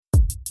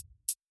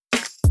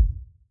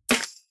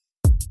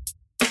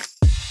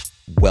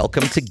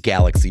Welcome to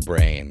Galaxy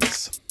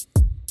Brains,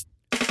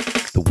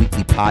 the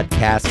weekly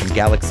podcast from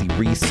Galaxy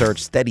Research.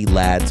 Steady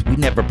lads, we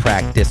never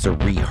practice or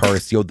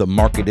rehearse. Yo, the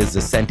market is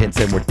a sentence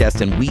and we're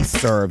destined we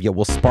serve. Yo,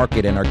 we'll spark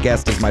it and our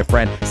guest is my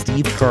friend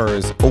Steve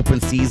Kurz.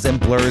 Open season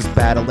blurs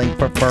battling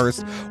for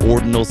first.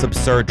 Ordinals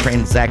absurd,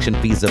 transaction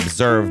fees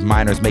observed.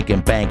 Miners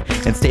making bank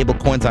and stable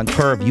coins on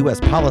curve. U.S.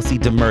 policy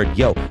demurred.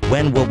 Yo,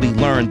 when will we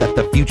learn that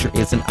the future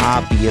isn't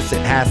obvious?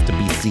 It has to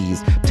be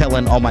seized.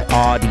 Telling all my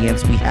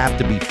audience we have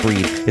to be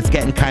freed. It's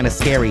getting kind of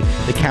scary.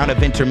 The count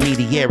of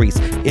intermediaries.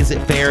 Is it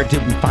fair?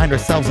 Did we find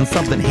ourselves in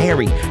something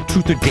hairy?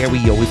 Truth or dare,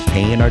 we always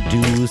paying our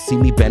dues. See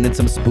me bending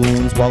some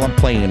spoons while I'm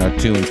playing our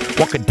tunes.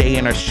 Walk a day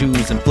in our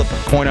shoes and flip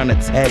a coin on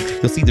its head.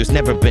 You'll see there's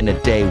never been a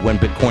day when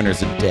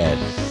Bitcoiners are dead.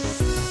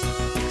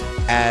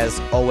 As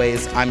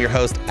always, I'm your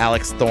host,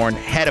 Alex Thorne,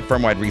 head of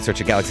firm-wide research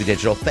at Galaxy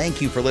Digital.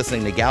 Thank you for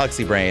listening to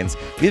Galaxy Brains.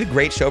 We have a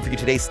great show for you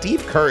today.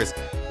 Steve Kurz,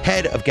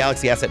 head of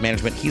Galaxy Asset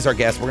Management. He's our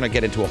guest. We're going to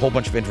get into a whole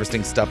bunch of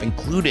interesting stuff,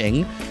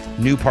 including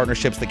new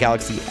partnerships that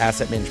Galaxy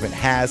Asset Management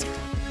has,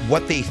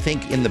 what they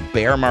think in the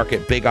bear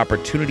market big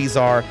opportunities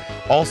are.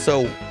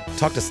 Also,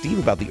 talk to Steve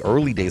about the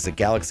early days at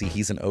Galaxy.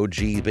 He's an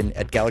OG, been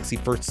at Galaxy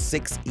for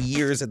 6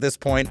 years at this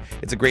point.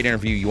 It's a great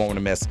interview you won't want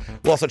to miss.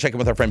 We'll also check in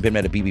with our friend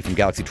Bimnet Abibi from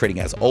Galaxy Trading,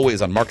 as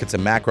always, on markets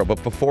and macro.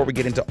 But before we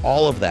get into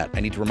all of that, I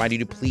need to remind you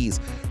to please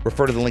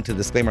refer to the link to the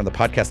disclaimer on the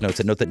podcast notes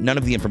and note that none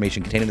of the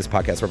information contained in this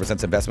podcast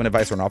represents investment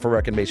advice or an offer,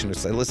 recommendation, or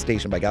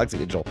solicitation by Galaxy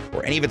Digital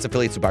or any of its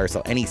affiliates to buy or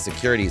sell any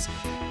securities.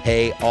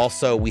 Hey,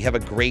 also, we have a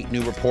great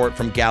new report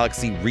from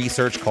Galaxy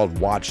Research called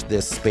Watch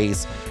This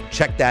Space.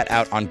 Check that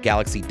out on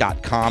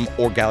galaxy.com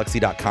or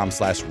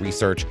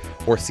galaxy.com/research,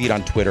 or see it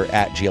on Twitter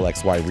at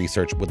GLXY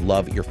Research. Would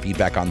love your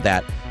feedback on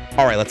that.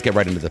 All right, let's get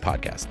right into the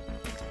podcast.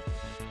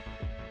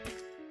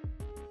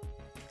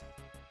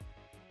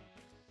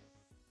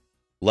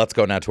 Let's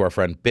go now to our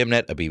friend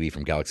Bimnet Abibi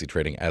from Galaxy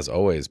Trading. As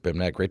always,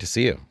 Bimnet, great to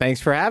see you. Thanks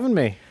for having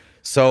me.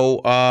 So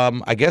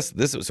I guess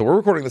so we're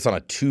recording this on a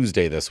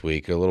Tuesday this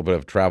week, a little bit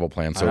of travel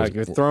plan. So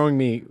You're throwing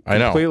me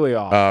completely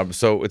off.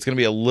 So it's going to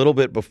be a little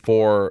bit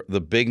before the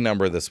big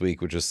number this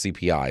week, which is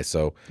CPI.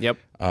 So Yep.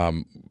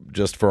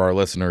 Just for our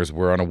listeners,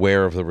 we're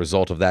unaware of the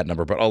result of that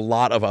number, but a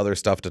lot of other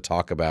stuff to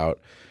talk about.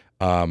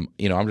 I'm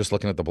just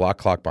looking at the block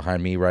clock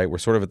behind me, right? We're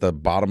sort of at the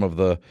bottom of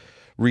the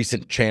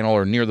recent channel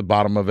or near the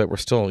bottom of it. We're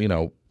still,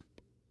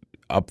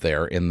 up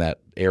there in that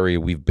area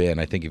we've been.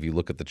 I think if you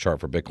look at the chart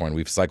for Bitcoin,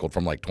 we've cycled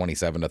from like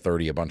 27 to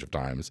 30 a bunch of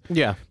times.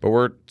 Yeah. But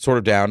we're sort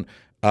of down.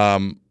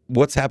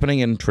 What's happening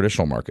in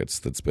traditional markets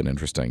that's been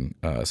interesting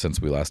since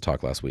we last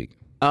talked last week?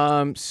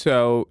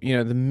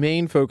 The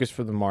main focus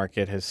for the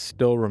market has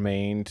still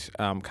remained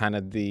kind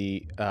of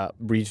the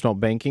regional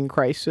banking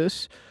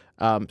crisis.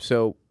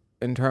 So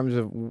in terms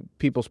of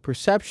people's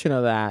perception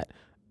of that,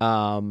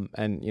 and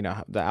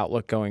the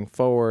outlook going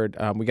forward,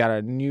 we got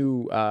a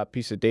new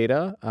piece of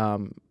data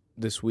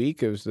this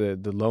week. It was the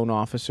loan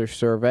officer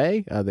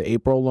survey, the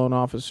April loan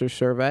officer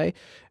survey,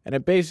 and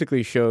it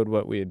basically showed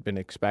what we had been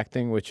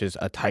expecting, which is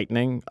a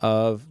tightening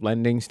of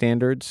lending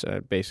standards,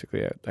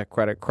 basically a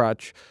credit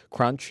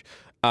crunch,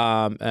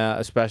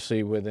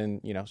 especially within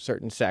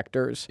certain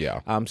sectors. Yeah.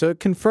 So it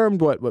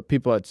confirmed what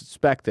people had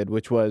suspected,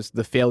 which was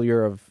the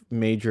failure of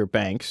major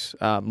banks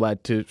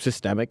led to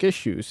systemic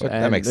issues,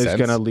 that makes sense. It's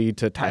going to lead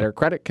to tighter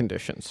credit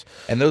conditions.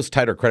 And those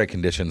tighter credit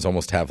conditions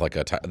almost have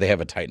they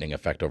have a tightening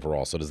effect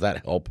overall. So does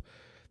that help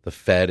the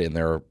Fed in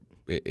their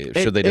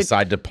should they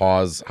decide to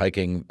pause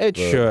hiking the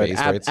base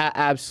rates?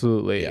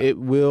 Absolutely. Yeah. It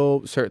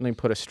will certainly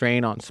put a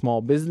strain on small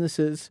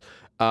businesses.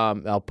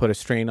 It'll put a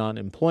strain on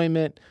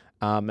employment.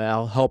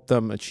 I'll help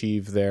them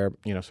achieve their,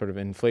 sort of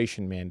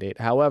inflation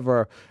mandate.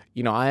 However,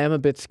 I am a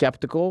bit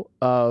skeptical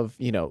of,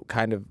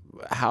 kind of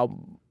how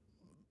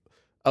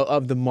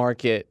of the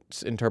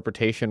market's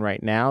interpretation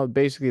right now.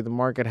 Basically, the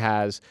market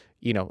has,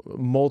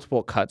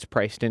 multiple cuts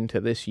priced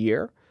into this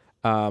year,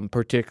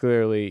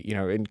 particularly,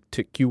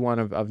 into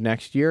Q1 of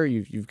next year.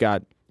 You've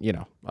got,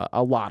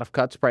 a lot of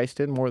cuts priced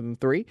in, more than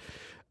 3.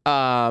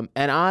 And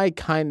I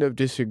kind of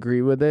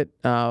disagree with it,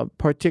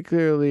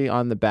 particularly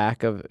on the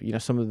back of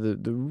some of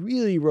the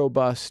really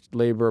robust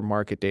labor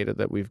market data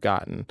that we've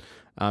gotten.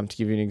 To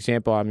give you an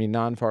example,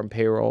 non-farm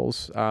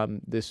payrolls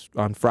this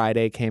on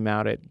Friday came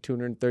out at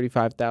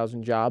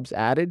 235,000 jobs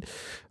added,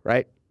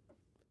 right?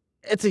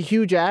 It's a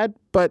huge add,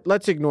 but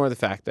let's ignore the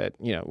fact that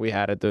we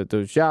added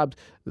those jobs.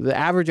 The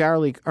average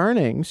hourly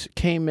earnings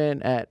came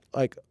in at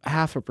like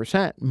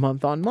 0.5%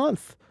 month on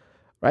month.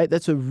 Right,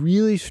 that's a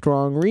really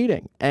strong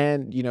reading,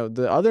 and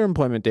the other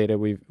employment data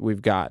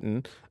we've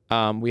gotten,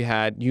 we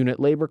had unit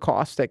labor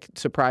costs that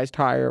surprised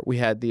higher. We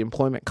had the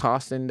employment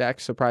cost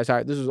index surprised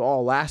higher. This was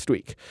all last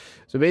week,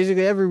 so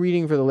basically every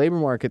reading for the labor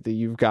market that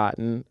you've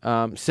gotten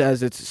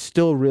says it's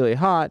still really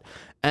hot.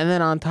 And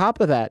then on top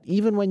of that,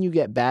 even when you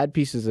get bad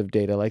pieces of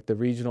data like the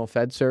regional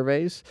Fed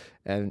surveys,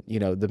 and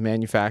the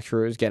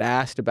manufacturers get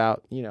asked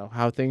about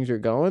how things are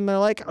going, they're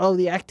like, oh,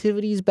 the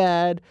activity's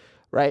bad,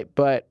 right?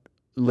 But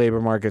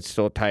labor market's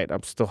still tight.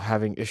 I'm still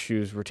having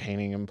issues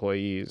retaining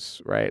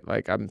employees, right?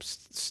 Like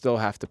still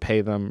have to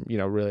pay them,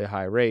 really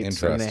high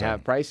rates, and they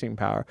have pricing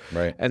power.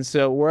 Right. And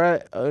so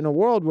we're in a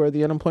world where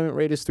the unemployment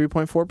rate is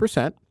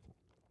 3.4%,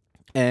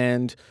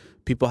 and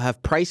people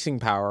have pricing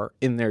power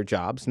in their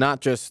jobs.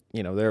 Not just,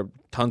 there are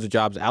tons of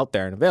jobs out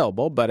there and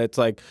available, but it's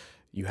like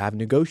you have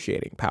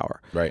negotiating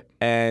power. Right.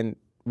 And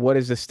what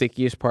is the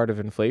stickiest part of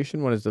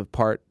inflation? What is the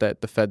part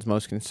that the Fed's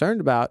most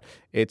concerned about?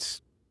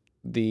 It's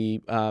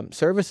the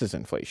services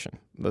inflation,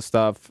 the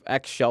stuff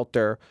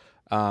ex-shelter,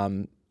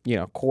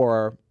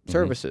 core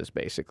services,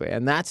 basically.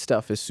 And that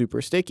stuff is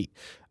super sticky.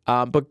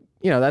 But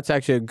that's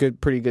actually a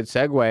pretty good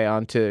segue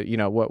onto,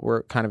 what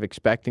we're kind of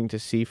expecting to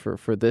see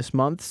for this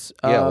month's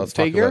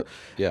figure.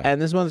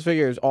 And this month's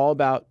figure is all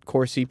about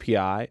core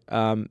CPI.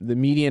 The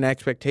median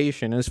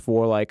expectation is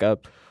for like a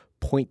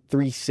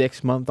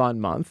 0.36 month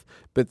on month,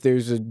 but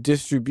there's a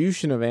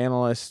distribution of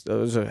analysts.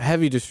 There's a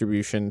heavy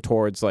distribution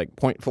towards like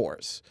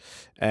 0.4s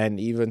and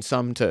even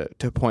some to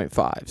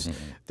 0.5s.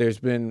 There's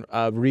been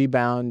a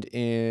rebound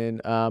in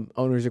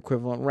owner's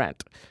equivalent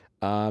rent.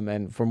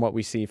 And from what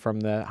we see from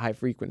the high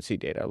frequency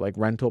data, like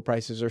rental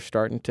prices are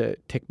starting to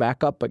tick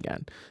back up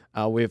again.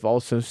 We've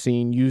also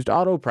seen used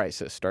auto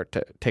prices start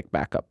to tick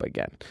back up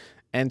again.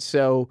 And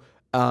so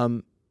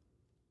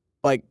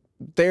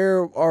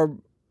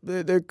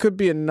there could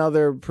be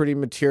another pretty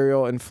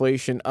material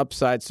inflation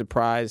upside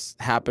surprise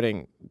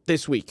happening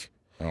this week.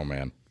 Oh,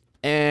 man.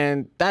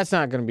 And that's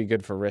not going to be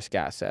good for risk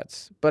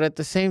assets. But at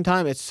the same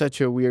time, it's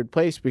such a weird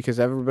place because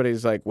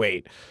everybody's like,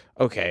 wait,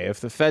 okay, if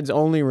the Fed's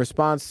only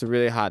response to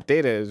really hot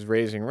data is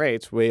raising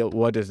rates, well,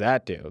 what does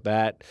that do?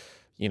 That,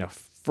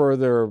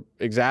 further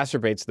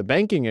exacerbates the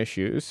banking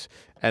issues,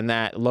 and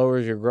that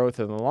lowers your growth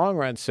in the long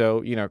run.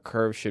 So,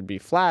 curves should be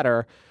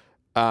flatter.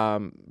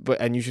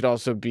 And you should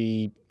also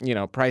be,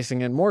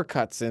 pricing in more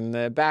cuts in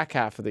the back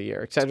half of the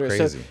year, et cetera.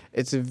 Crazy. So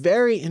it's a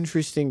very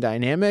interesting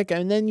dynamic.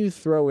 And then you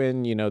throw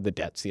in, the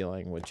debt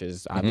ceiling, which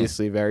is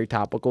obviously a very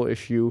topical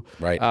issue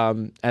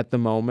at the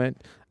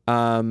moment.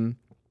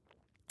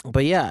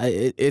 But yeah,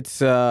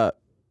 it's a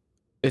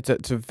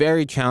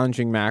very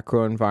challenging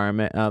macro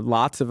environment,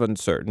 lots of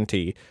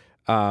uncertainty.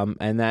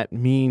 And that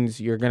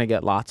means you're going to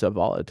get lots of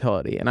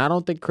volatility. And I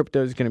don't think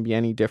crypto is going to be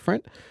any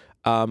different.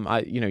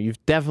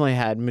 You've definitely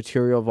had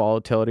material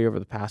volatility over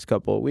the past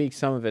couple of weeks.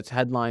 Some of it's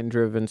headline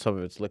driven, some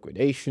of it's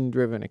liquidation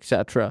driven, et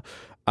cetera.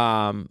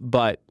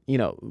 But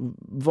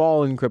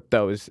vol in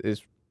crypto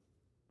is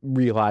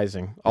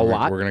realizing a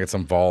lot. We're gonna get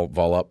some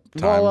vol up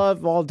time. Vol up,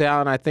 vol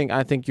down. I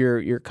think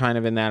you're kind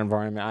of in that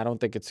environment. I don't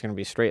think it's gonna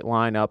be a straight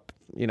line up,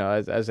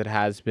 as it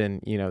has been,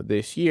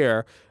 this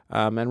year.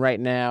 And right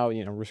now,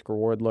 risk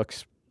reward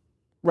looks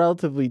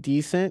relatively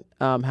decent.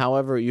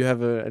 However, you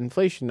have an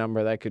inflation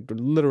number that could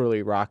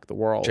literally rock the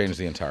world. Change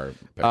the entire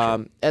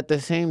picture. At the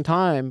same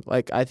time,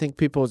 I think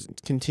people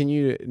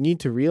need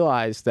to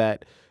realize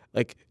that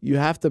you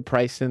have to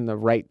price in the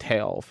right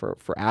tail for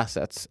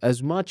assets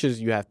as much as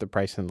you have to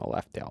price in the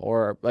left tail.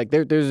 Or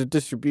there's a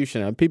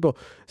distribution, and people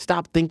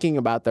stop thinking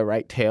about the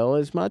right tail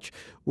as much.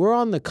 We're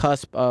on the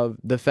cusp of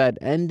the Fed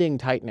ending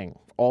tightening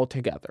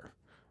altogether.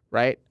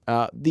 Right?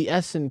 The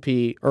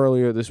S&P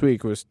earlier this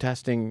week was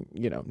testing,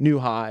 new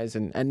highs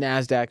and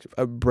NASDAQ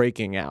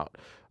breaking out,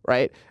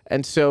 right?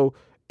 And so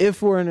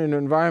if we're in an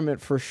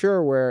environment for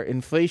sure where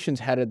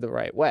inflation's headed the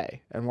right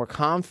way and we're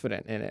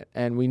confident in it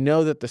and we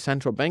know that the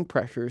central bank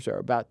pressures are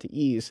about to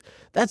ease,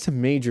 that's a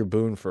major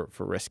boon for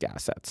risk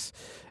assets.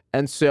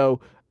 And so,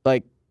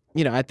 I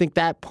think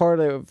that part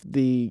of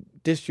the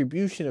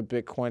distribution of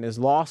Bitcoin is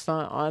lost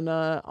on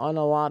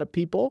a lot of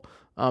people.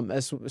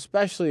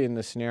 Especially in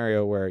the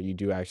scenario where you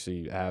do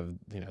actually have,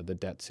 the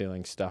debt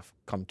ceiling stuff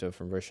come to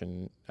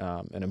fruition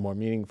in a more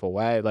meaningful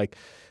way.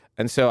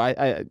 And so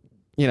I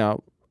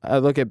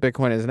look at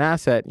Bitcoin as an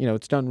asset.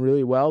 It's done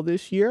really well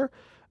this year,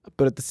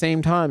 but at the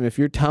same time, if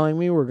you're telling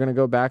me we're going to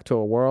go back to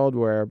a world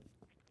where,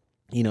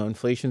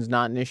 inflation's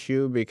not an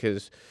issue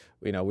because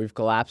we've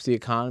collapsed the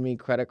economy,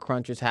 credit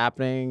crunch is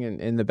happening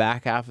in the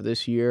back half of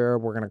this year.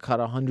 We're going to cut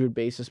 100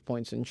 basis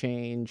points and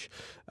change.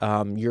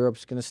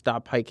 Europe's going to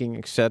stop hiking,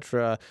 et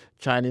cetera.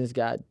 China's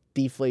got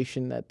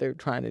deflation that they're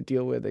trying to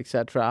deal with, et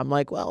cetera. I'm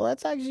like, well,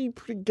 that's actually a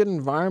pretty good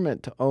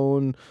environment to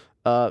own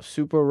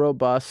super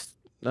robust,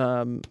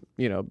 Bitcoin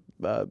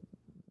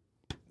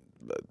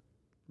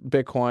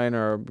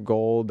or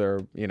gold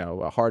or,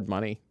 hard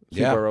money.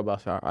 Super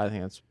robust. I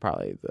think that's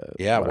probably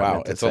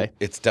wow.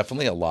 It's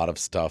definitely a lot of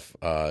stuff,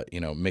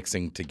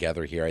 mixing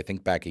together here. I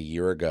think back a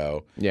year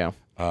ago. Yeah.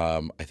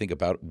 I think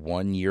about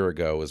 1 year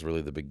ago was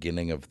really the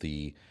beginning of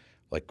the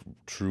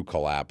true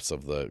collapse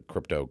of the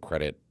crypto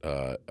credit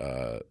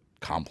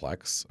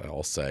complex.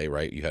 I'll say,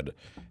 right. I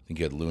think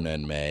you had Luna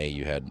in May.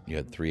 You had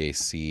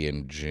 3AC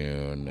in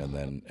June,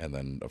 and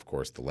then of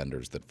course the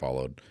lenders that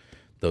followed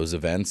those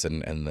events,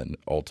 and then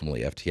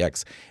ultimately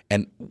FTX.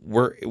 And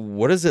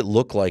what does it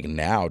look like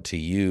now to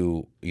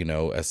you,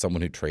 as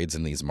someone who trades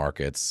in these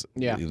markets,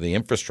 the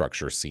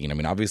infrastructure scene? I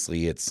mean,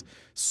 obviously it's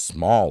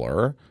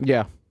smaller.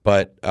 Yeah.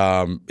 But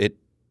it's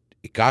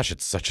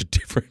such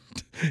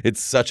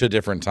a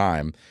different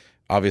time.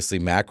 obviously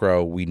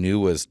macro we knew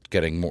was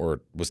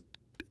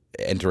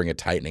entering a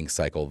tightening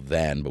cycle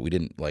then, but we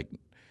didn't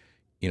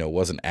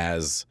wasn't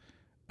as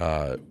we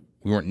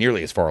weren't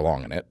nearly as far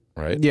along in it,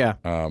 right? Yeah.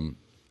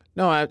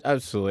 No,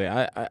 absolutely.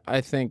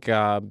 I think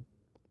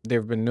there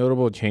have been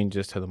notable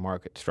changes to the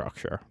market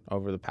structure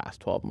over the past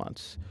 12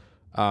 months,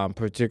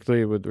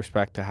 particularly with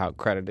respect to how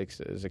credit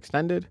is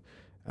extended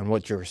and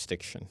what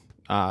jurisdiction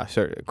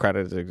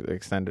credit is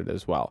extended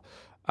as well.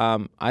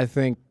 I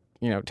think,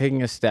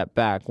 taking a step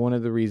back, one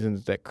of the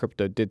reasons that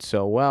crypto did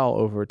so well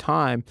over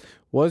time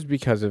was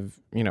because of,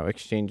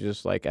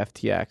 exchanges like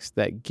FTX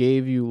that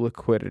gave you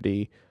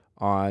liquidity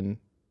on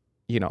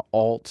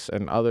alts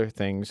and other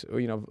things, and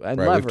right,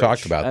 leverage. We've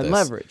talked about and this.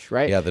 Leverage,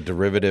 right? Yeah, the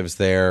derivatives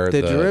there,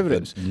 the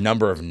derivatives, the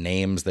number of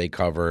names they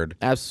covered.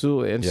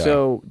 Absolutely. And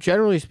so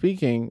generally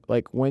speaking,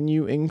 like when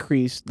you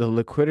increase the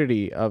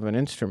liquidity of an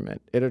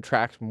instrument, it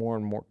attracts more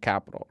and more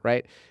capital,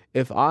 right?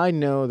 If I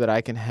know that I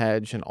can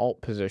hedge an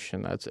alt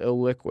position that's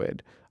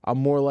illiquid, I'm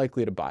more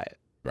likely to buy it.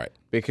 Right.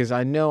 Because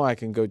I know I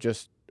can go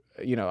just,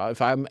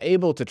 if I'm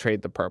able to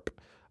trade the perp,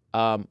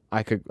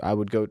 I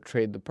would go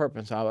trade the perp,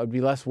 and so I would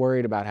be less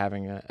worried about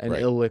having an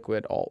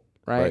illiquid alt,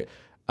 right?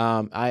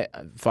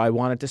 If I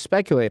wanted to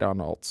speculate on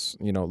alts,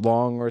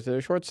 long or to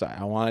the short side,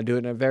 I want to do it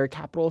in a very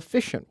capital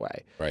efficient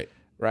way,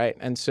 right?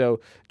 And so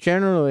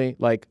generally,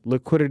 like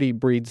liquidity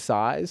breeds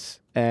size,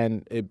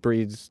 and it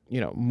breeds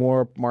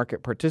more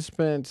market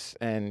participants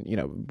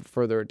and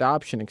further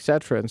adoption, et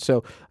cetera. And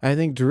so I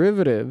think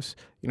derivatives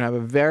have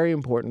a very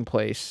important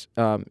place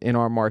in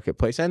our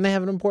marketplace, and they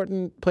have an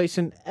important place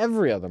in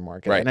every other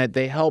market, right. And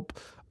they help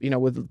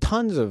with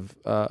tons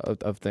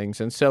of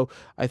things. And so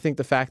I think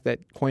the fact that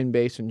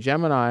Coinbase and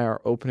Gemini are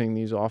opening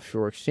these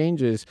offshore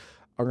exchanges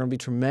are going to be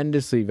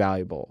tremendously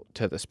valuable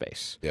to the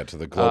space. Yeah, to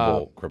the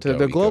global crypto to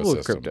the global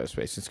ecosystem. Crypto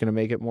space. It's going to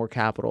make it more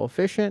capital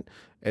efficient.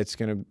 It's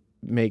going to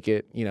make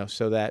it,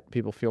 so that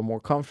people feel more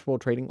comfortable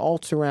trading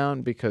alts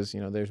around because,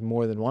 there's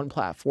more than one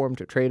platform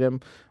to trade them,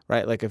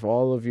 right? Like if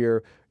all of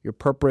your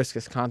perp risk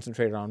is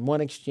concentrated on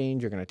one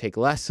exchange, you're going to take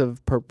less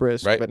of perp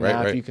risk. But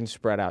now if you can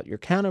spread out your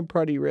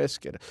counterparty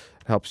risk, it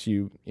helps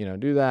you,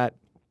 do that.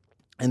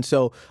 And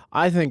so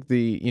I think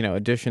the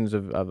additions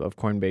of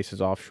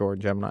Coinbase's offshore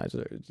and Gemini's,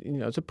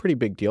 it's a pretty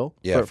big deal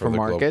for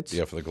markets.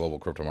 For the global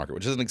crypto market,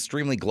 which is an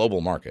extremely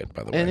global market,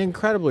 by the way. An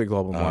incredibly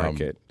global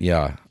market.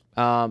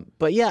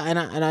 But yeah,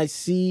 and I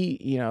see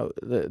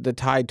the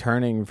tide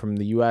turning from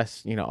the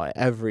U.S.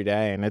 Every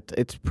day, and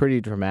it's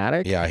pretty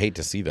dramatic. Yeah, I hate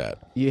to see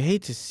that. You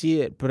hate to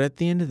see it, but at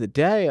the end of the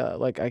day,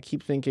 I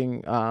keep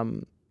thinking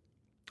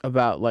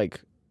about I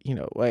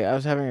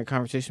was having a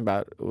conversation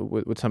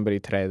with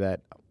somebody today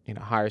that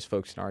hires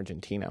folks in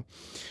Argentina.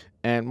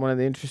 And one of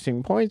the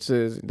interesting points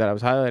that I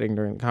was highlighting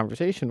during the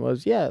conversation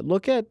was,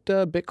 look at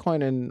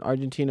Bitcoin and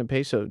Argentina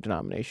peso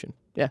denomination.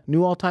 Yeah,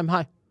 new all-time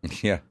high.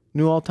 Yeah.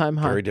 New all-time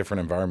high. Very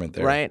different environment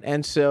there. Right.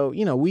 And so,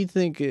 we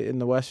think in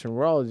the Western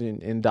world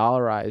in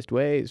dollarized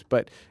ways,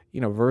 but,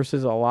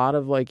 versus a lot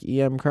of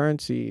EM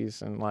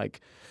currencies and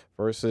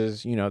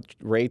versus,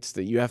 rates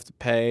that you have to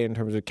pay in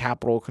terms of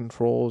capital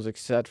controls, et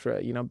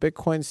cetera,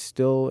 Bitcoin's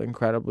still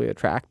incredibly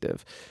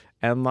attractive.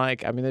 And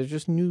there's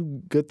just new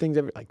good things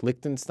like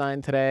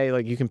Liechtenstein today.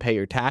 You can pay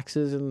your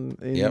taxes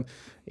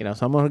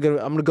so I'm gonna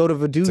go to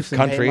Vaduz. It's a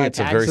country. And pay my it's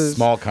taxes. a very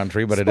small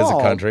country, but it is a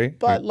country.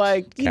 But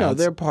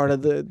they're part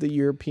of the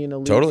European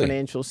elite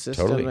financial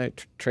system. Totally. They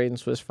trade in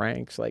Swiss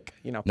francs.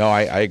 No,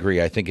 I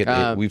agree. I think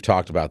we've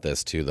talked about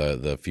this too.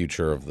 The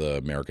future of the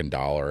American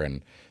dollar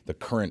and the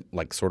current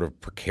sort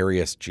of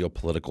precarious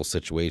geopolitical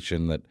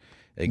situation that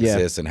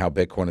exists, and how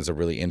Bitcoin is a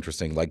really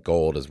interesting, like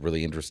gold, is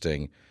really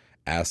interesting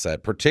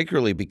asset,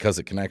 particularly because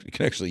you can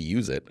actually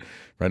use it,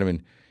 right? I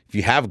mean, if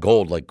you have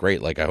gold,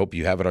 great. I hope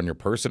you have it on your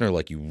person,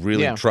 or you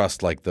really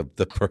trust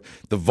the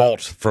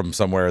vault from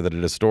somewhere that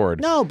it is stored.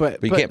 No,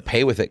 but you can't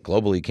pay with it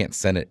globally. You can't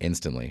send it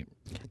instantly.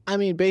 I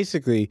mean,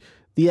 basically,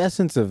 the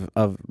essence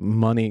of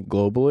money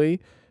globally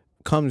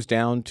comes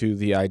down to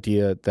the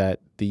idea that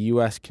the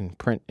U.S. can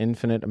print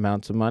infinite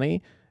amounts of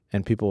money,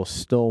 and people will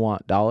still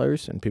want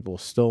dollars, and people will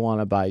still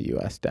want to buy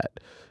U.S. debt.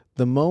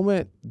 The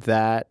moment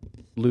that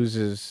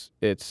loses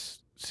its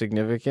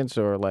significance,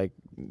 or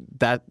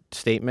that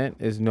statement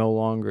is no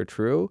longer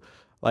true,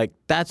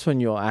 that's when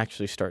you'll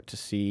actually start to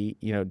see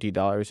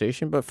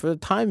de-dollarization. But for the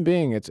time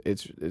being,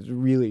 it's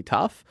really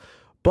tough.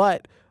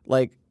 But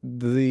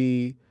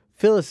the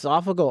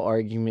philosophical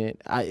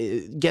argument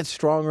it gets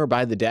stronger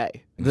by the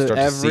day.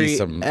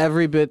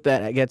 Every bit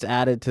that gets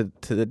added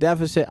to the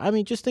deficit. I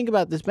mean, just think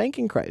about this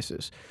banking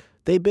crisis.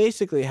 They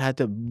basically had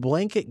to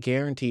blanket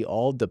guarantee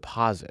all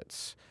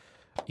deposits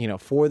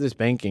for this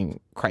banking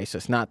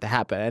crisis not to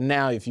happen. And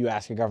now if you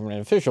ask a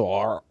government official,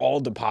 are all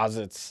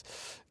deposits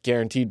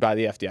guaranteed by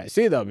the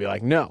FDIC? They'll be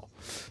like, no.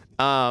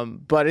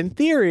 But in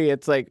theory,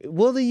 it's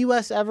will the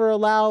U.S. ever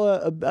allow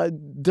a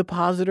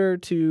depositor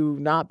to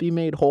not be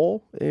made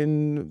whole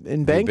in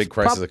banks? A big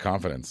crisis of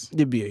confidence.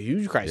 It'd be a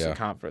huge crisis of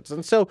confidence.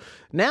 And so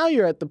now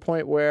you're at the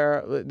point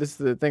where, this is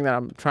the thing that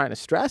I'm trying to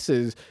stress,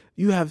 is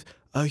you have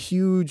a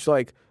huge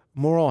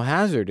moral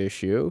hazard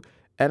issue.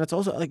 And it's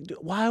also like,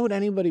 why would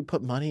anybody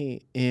put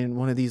money in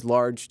one of these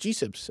large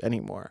GSIBs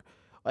anymore?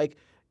 Like,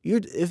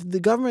 if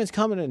the government's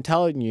coming and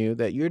telling you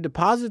that your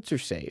deposits are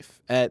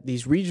safe at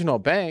these regional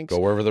banks, Go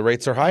wherever the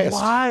rates are highest.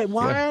 why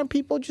aren't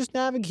people just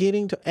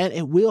navigating to? And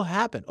it will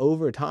happen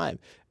over time.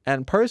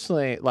 And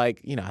personally,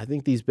 like, I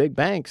think these big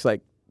banks,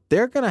 like,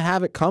 they're going to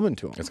have it coming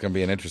to them. It's going to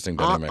be an interesting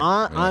dynamic.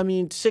 I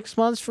mean, 6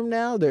 months from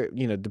now,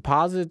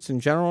 deposits in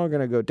general are going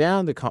to go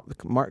down. The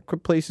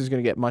marketplace is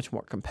going to get much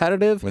more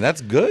competitive. I mean,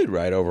 that's good,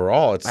 right?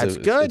 Overall, That's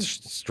good.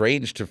 It's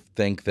strange to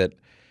think that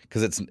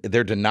because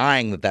they're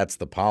denying that that's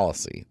the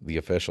policy. The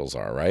officials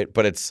are, right?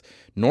 But it's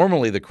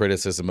normally the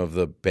criticism of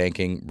the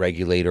banking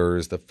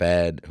regulators, the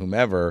Fed,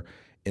 whomever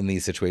in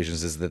these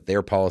situations is that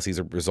their policies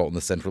result in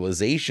the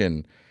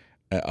centralization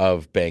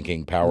of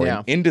banking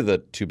power into the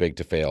too big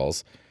to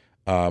fails.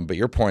 But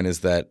your point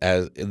is that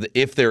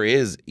if there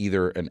is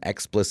either an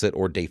explicit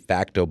or de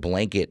facto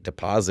blanket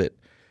deposit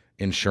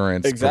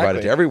insurance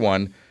provided to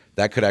everyone,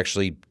 that could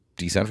actually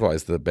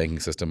decentralize the banking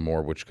system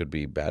more, which could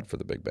be bad for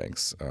the big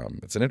banks.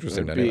 It's an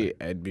interesting dynamic.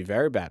 It'd be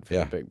very bad for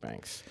the big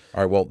banks.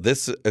 All right. Well,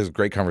 this is a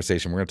great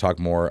conversation. We're going to talk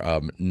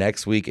more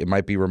next week. It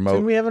might be remote.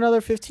 Can we have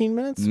another 15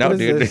 minutes? No,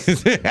 dude.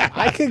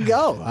 I could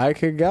go.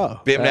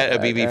 Bimnet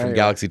Abibi from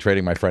Galaxy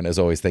Trading, my friend, as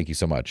always, thank you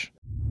so much.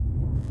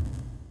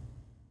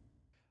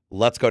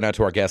 Let's go now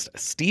to our guest,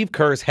 Steve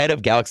Kurz, head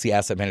of Galaxy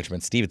Asset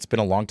Management. Steve, it's been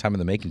a long time in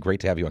the making. Great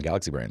to have you on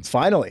Galaxy Brains.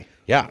 Finally.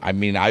 Yeah, I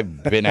mean,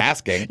 I've been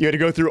asking. You had to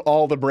go through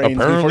all the brains.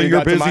 Apparently,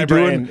 you're busy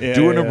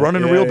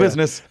running a real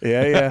business.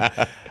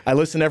 Yeah. I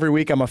listen every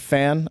week. I'm a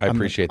fan. I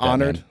appreciate that.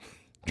 Honored. Man.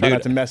 Try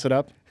not to mess it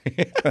up.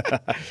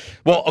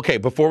 Well, okay.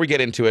 Before we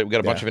get into it, we got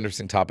a bunch of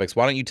interesting topics.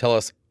 Why don't you tell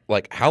us,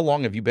 like, how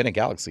long have you been at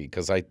Galaxy?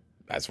 Because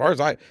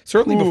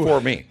certainly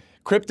before me.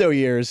 Crypto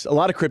years, a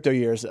lot of crypto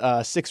years,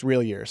 6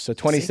 real years. So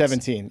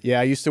 2017. 6? Yeah,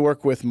 I used to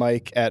work with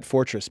Mike at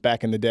Fortress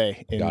back in the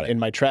day in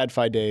my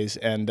TradFi days,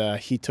 and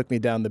he took me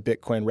down the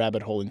Bitcoin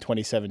rabbit hole in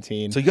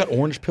 2017. So you got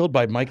orange pilled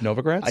by Mike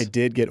Novogratz? I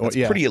did get orange.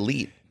 That's pretty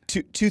elite.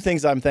 Two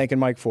things I'm thanking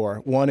Mike for.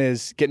 One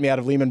is getting me out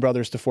of Lehman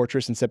Brothers to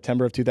Fortress in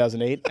September of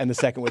 2008, and the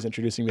second was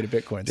introducing me to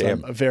Bitcoin. So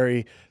I'm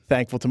very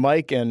thankful to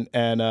Mike, and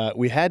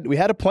we had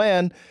a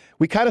plan.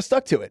 We kind of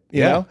stuck to it.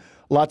 You know,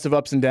 lots of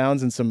ups and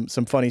downs and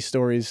some funny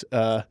stories.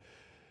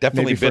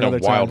 Definitely been a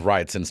wild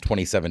ride since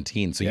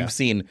 2017.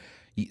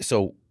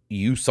 So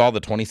you saw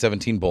the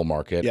 2017 bull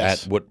market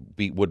at what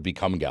would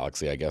become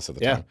Galaxy, I guess, at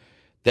the time.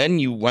 Then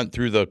you went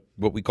through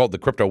what we called the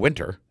crypto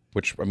winter,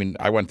 which, I mean,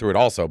 I went through it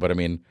also, but I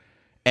mean,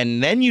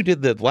 and then you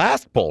did the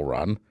last bull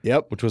run,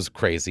 which was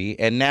crazy.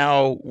 And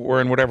now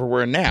we're in whatever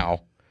we're in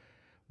now.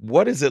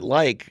 What is it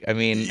like? I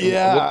mean,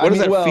 what does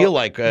that feel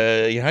like?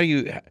 How do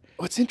you...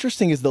 What's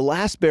interesting is the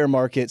last bear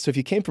market. So if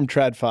you came from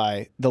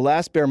TradFi, the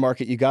last bear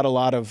market, you got a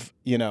lot of,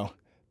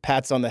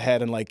 pats on the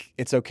head and like,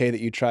 it's okay that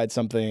you tried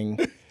something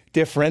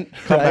different.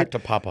 Come back to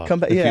Papa.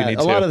 Come back. Yeah,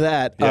 a lot of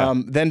that. Yeah.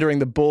 Then during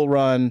the bull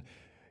run,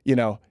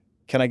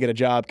 can I get a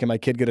job? Can my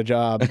kid get a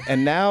job?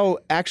 And now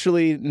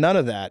actually none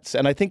of that.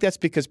 And I think that's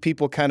because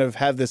people kind of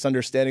have this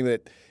understanding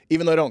that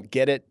even though I don't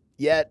get it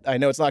yet, I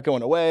know it's not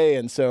going away.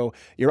 And so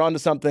you're onto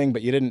something,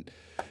 but you didn't,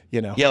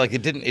 Yeah, like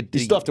it didn't. You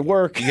still have to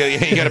work.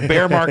 You got a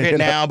bear market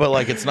now, but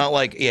like it's not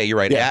like, you're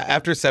right. Yeah.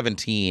 After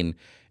 17,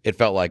 it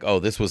felt like,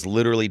 this was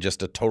literally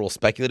just a total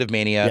speculative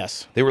mania.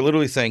 Yes. They were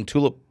literally saying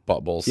tulip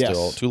bubbles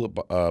still,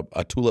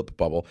 a tulip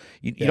bubble.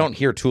 You don't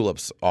hear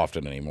tulips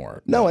often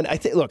anymore. No, and I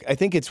think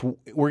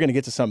we're going to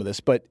get to some of this,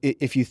 but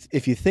if you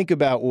think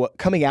about what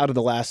coming out of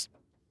the last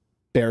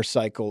bear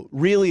cycle,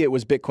 really it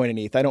was Bitcoin and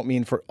ETH. I don't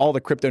mean for all the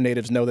crypto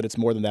natives know that it's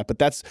more than that, but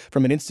that's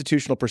from an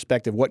institutional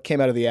perspective, what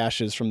came out of the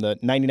ashes from the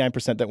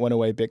 99% that went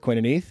away, Bitcoin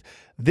and ETH.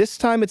 This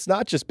time it's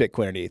not just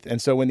Bitcoin and ETH. And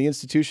so when the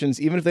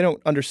institutions, even if they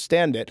don't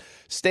understand it,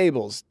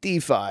 stables,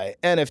 DeFi,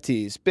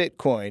 NFTs,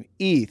 Bitcoin,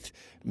 ETH,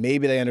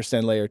 maybe they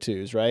understand layer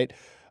twos, right?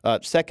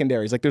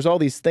 Secondaries, like there's all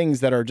these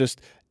things that are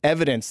just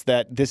evidence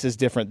that this is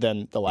different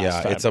than the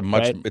last time.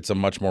 It's a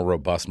much more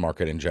robust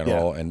market in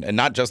general, and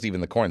not just even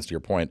the coins. To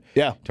your point,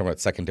 talking about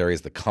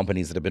secondaries, the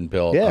companies that have been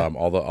built,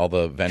 all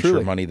the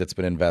venture money that's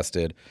been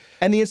invested,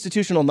 and the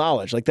institutional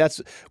knowledge. Like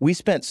we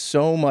spent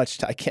so much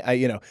time.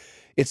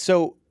 It's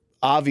so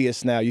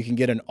obvious now. You can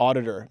get an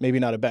auditor, maybe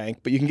not a bank,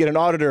 but you can get an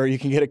auditor, you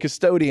can get a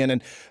custodian,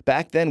 and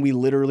back then we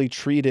literally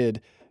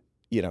treated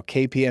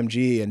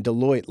KPMG and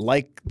Deloitte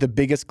like the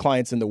biggest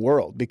clients in the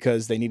world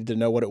because they needed to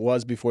know what it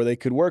was before they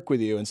could work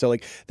with you. And so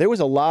like there was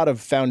a lot of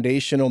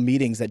foundational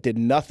meetings that did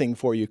nothing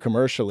for you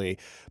commercially,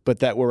 but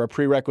that were a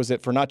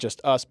prerequisite for not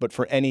just us, but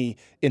for any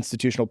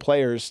institutional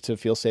players to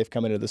feel safe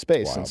coming into the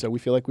space. Wow. And so we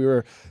feel like we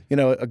were,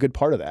 a good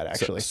part of that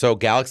actually. So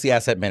Galaxy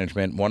Asset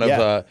Management, one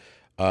of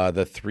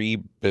the 3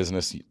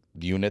 business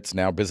units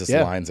now, business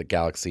lines at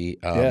Galaxy.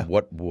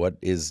 What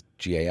is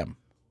GAM?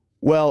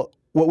 Well,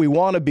 what we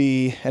want to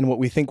be and what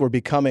we think we're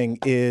becoming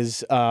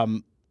is a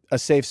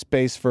safe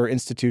space for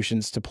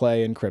institutions to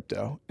play in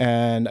crypto.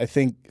 And I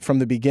think from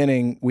the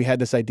beginning, we had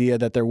this idea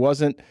that there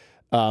wasn't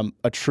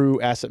a true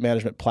asset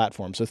management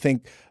platform. So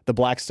think the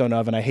Blackstone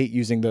of, and I hate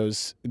using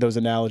those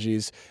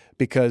analogies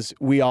because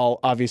we all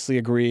obviously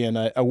agree in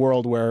a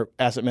world where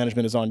asset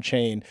management is on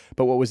chain.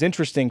 But what was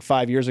interesting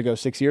 5 years ago,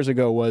 6 years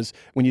ago, was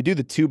when you do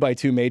the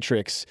 2x2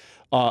 matrix,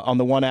 on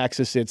the one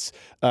axis, it's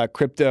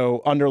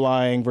crypto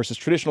underlying versus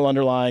traditional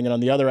underlying, and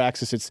on the other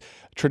axis, it's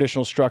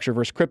traditional structure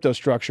versus crypto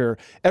structure.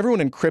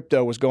 Everyone in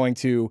crypto was going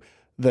to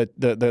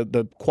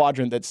the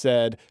quadrant that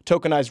said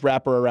tokenized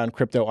wrapper around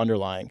crypto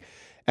underlying.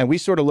 And we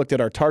sort of looked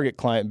at our target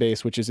client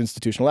base, which is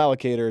institutional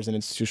allocators and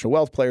institutional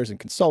wealth players and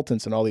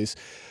consultants and all these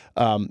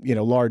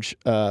large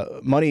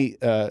money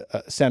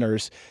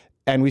centers.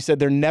 And we said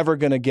they're never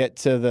going to get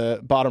to the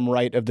bottom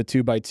right of the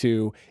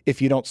 2x2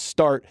 if you don't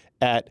start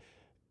at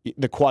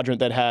the quadrant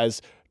that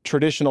has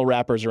traditional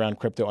wrappers around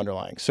crypto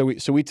underlying. So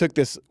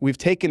we've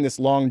taken this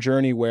long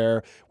journey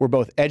where we're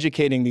both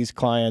educating these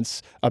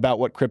clients about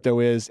what crypto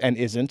is and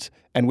isn't,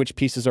 and which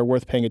pieces are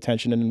worth paying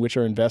attention and which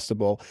are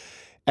investable.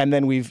 And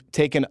then we've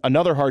taken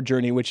another hard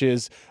journey, which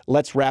is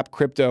let's wrap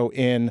crypto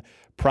in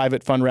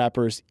private fund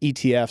wrappers,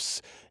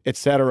 ETFs, et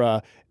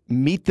cetera,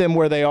 meet them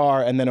where they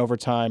are, and then over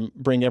time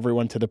bring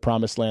everyone to the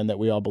promised land that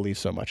we all believe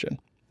so much in.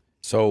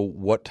 So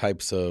what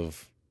types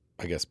of,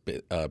 I guess,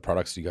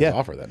 products do you guys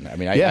offer then? I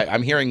mean,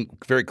 I'm hearing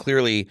very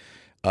clearly,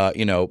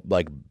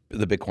 like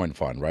the Bitcoin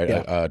fund, right?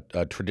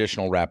 A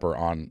traditional wrapper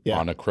on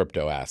a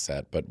crypto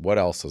asset. But what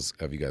else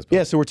have you guys built?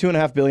 Yeah, so we're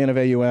 $2.5 billion of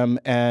AUM,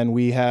 and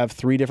we have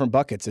 3 different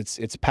buckets.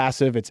 It's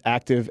passive, it's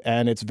active,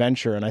 and it's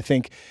venture. And I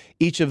think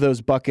each of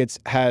those buckets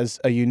has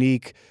a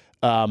unique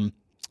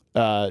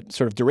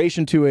sort of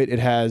duration to it. It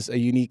has a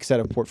unique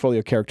set of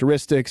portfolio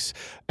characteristics,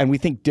 and we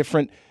think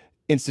different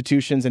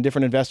institutions and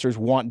different investors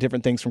want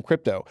different things from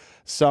crypto.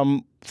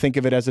 Some think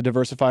of it as a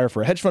diversifier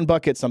for a hedge fund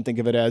bucket. Some think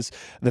of it as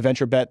the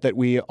venture bet that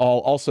we all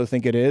also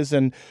think it is.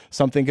 And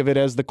some think of it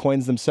as the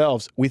coins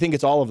themselves. We think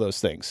it's all of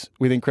those things.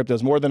 We think crypto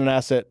is more than an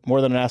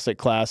asset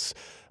class,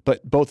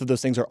 but both of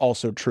those things are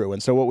also true.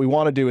 And so what we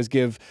want to do is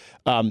give,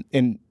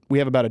 we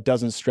have about a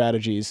dozen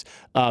strategies,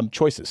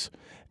 choices.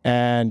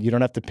 And you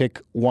don't have to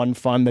pick one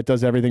fund that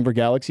does everything for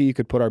Galaxy. You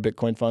could put our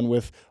Bitcoin fund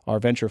with our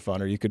venture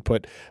fund, or you could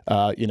put,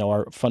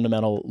 our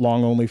fundamental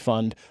long-only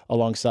fund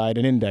alongside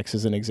an index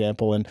as an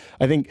example. And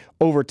I think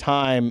over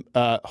time,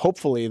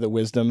 hopefully the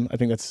wisdom, I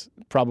think that's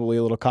probably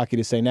a little cocky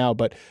to say now,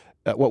 but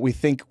what we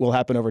think will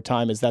happen over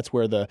time is that's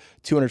where the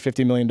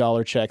 $250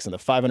 million checks and the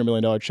 $500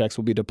 million checks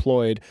will be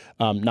deployed,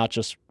 not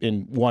just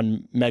in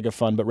one mega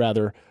fund, but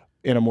rather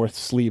in a more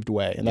sleeved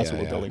way, and that's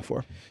what we're building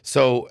for.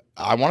 So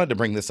I wanted to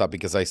bring this up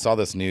because I saw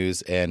this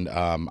news, and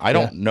I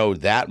don't know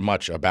that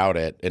much about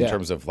it in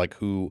terms of like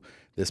who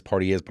this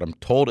party is, but I'm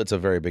told it's a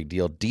very big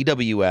deal.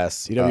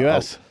 DWS,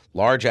 a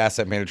large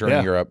asset manager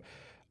in Europe.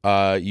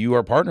 You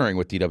are partnering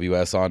with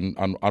DWS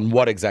on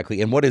what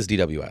exactly, and what is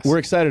DWS? We're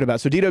excited about it.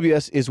 So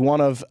DWS is one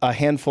of a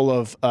handful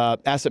of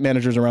asset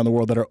managers around the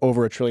world that are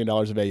over $1 trillion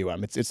of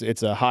AUM.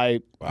 It's a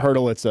high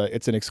hurdle. It's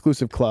an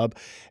exclusive club,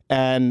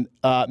 and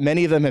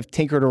many of them have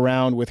tinkered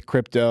around with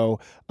crypto.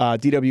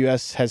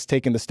 DWS has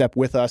taken the step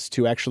with us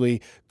to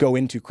actually go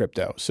into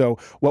crypto. So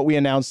what we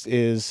announced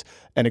is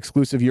an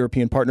exclusive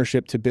European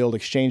partnership to build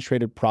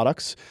exchange-traded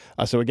products.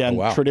 So again,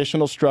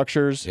 traditional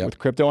structures with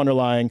crypto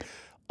underlying,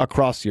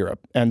 across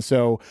Europe. And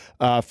so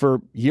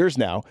for years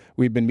now,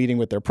 we've been meeting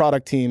with their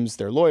product teams,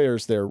 their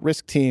lawyers, their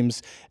risk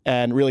teams,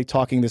 and really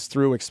talking this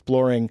through,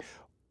 exploring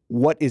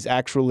what is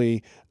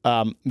actually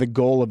the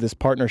goal of this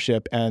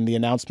partnership. And the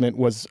announcement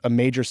was a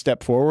major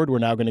step forward. We're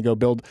now going to go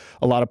build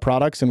a lot of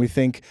products, and we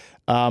think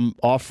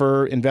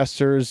offer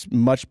investors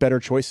much better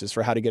choices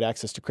for how to get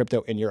access to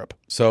crypto in Europe.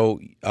 So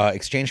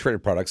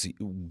exchange-traded products,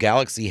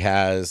 Galaxy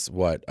has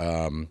what?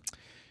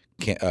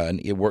 It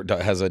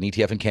has an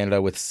ETF in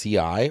Canada with CI,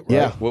 right?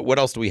 Yeah. What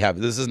else do we have?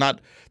 This is not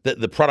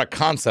the product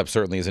concept.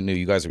 Certainly isn't new.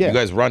 You guys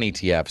run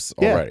ETFs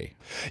already.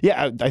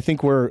 Yeah, I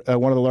think we're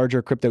one of the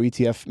larger crypto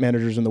ETF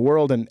managers in the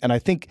world, and I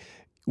think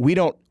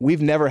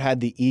we've never had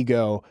the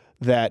ego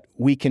that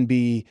we can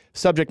be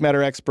subject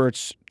matter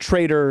experts,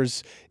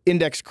 traders,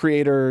 index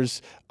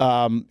creators,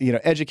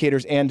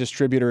 educators, and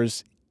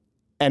distributors,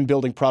 and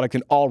building product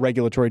in all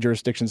regulatory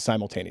jurisdictions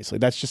simultaneously.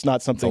 That's just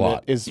not something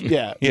that is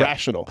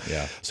rational.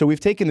 Yeah. So we've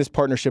taken this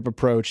partnership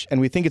approach, and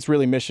we think it's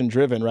really mission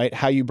driven, right?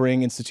 How you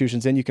bring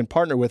institutions in, you can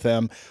partner with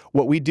them.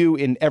 What we do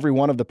in every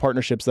one of the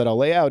partnerships that I'll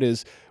lay out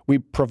is we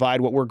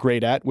provide what we're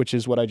great at, which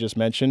is what I just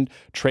mentioned: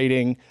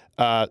 trading,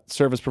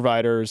 service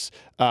providers,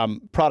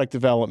 product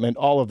development,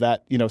 all of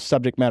that,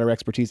 subject matter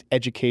expertise,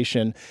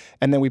 education,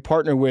 and then we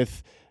partner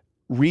with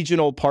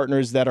regional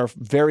partners that are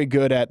very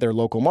good at their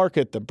local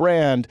market, the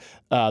brand,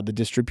 the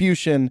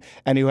distribution,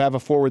 and who have a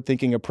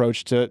forward-thinking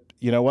approach to,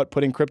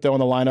 putting crypto on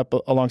the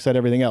lineup alongside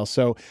everything else.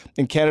 So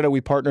in Canada, we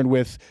partnered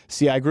with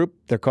CI Group.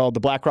 They're called the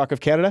BlackRock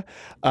of Canada,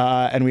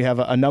 and we have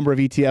a number of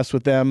ETFs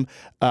with them.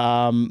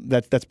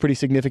 That's pretty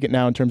significant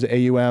now in terms of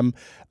AUM.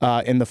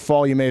 In the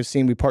fall, you may have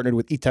seen we partnered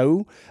with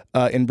Itaú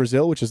in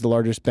Brazil, which is the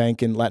largest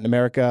bank in Latin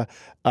America.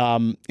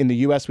 In the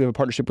U.S., we have a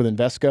partnership with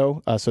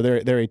Invesco. So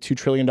they're a $2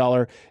 trillion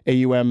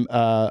AUM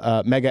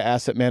mega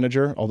asset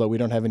manager, although we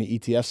don't have any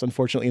ETFs,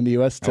 unfortunately, in the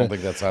U.S. I don't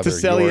think that's either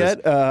sell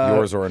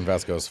yours or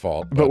Invesco's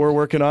fault. But we're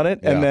working on it.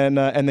 Yeah.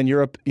 And then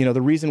Europe,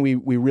 the reason we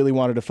really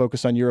wanted to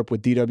focus on Europe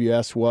with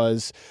DWS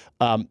was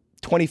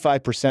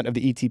 25% of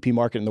the ETP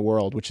market in the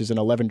world, which is an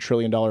 $11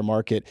 trillion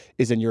market,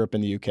 is in Europe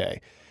and the UK.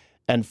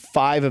 And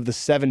 5 of the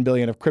 7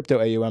 billion of crypto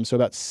AUM, so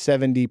about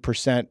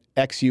 70%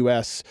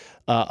 ex-US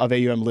of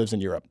AUM lives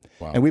in Europe.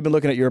 Wow. And we've been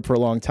looking at Europe for a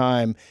long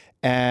time.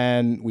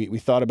 And we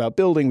thought about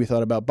building, we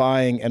thought about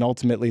buying, and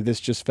ultimately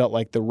this just felt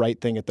like the right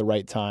thing at the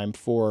right time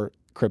for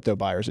crypto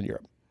buyers in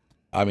Europe.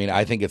 I mean,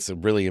 I think it's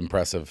really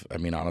impressive. I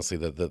mean, honestly,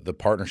 the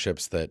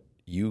partnerships that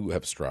you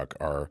have struck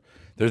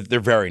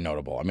they're very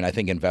notable. I mean, I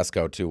think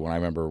Invesco too. I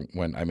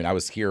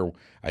was here,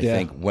 I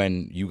think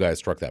when you guys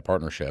struck that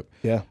partnership.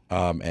 Yeah.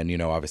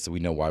 And obviously we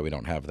know why we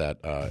don't have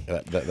that.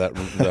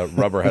 The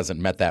rubber hasn't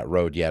met that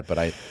road yet.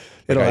 But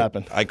it'll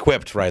happen. I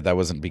quipped, right? That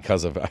wasn't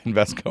because of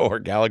Invesco or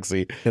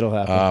Galaxy. It'll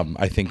happen.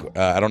 I think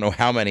I don't know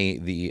how many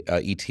the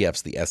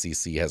ETFs the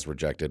SEC has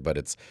rejected, but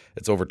it's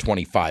over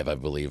 25, I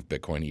believe,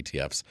 Bitcoin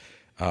ETFs.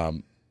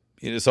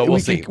 So we'll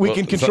see. We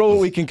can control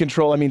what we can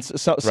control. I mean,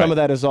 some Right. of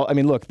that is all. I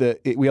mean, look,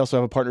 we also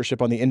have a partnership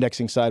on the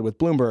indexing side with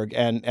Bloomberg.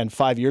 And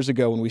 5 years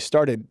ago when we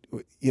started,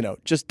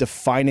 just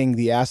defining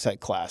the asset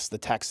class, the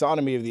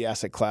taxonomy of the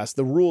asset class,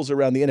 the rules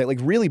around the index, like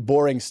really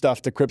boring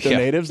stuff to crypto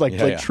natives,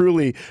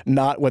 truly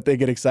not what they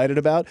get excited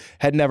about,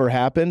 had never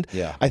happened.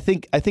 Yeah. I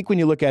think when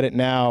you look at it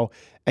now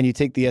and you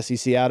take the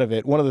SEC out of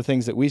it, one of the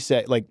things that we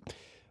say,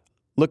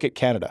 look at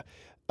Canada.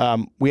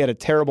 We had a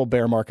terrible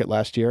bear market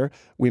last year.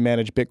 We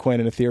managed Bitcoin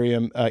and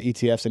Ethereum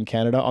ETFs in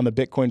Canada. On the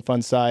Bitcoin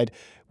fund side,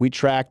 we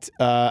tracked,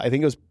 I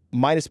think it was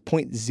minus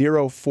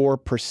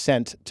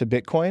 0.04% to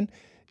Bitcoin,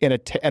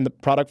 and the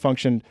product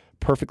functioned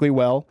perfectly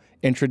well.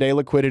 Intraday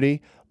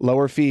liquidity,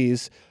 lower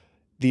fees.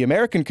 The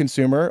American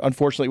consumer,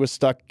 unfortunately, was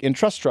stuck in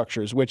trust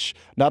structures, which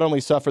not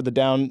only suffered the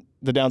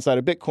downside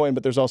of Bitcoin,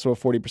 but there's also a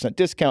 40%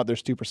 discount.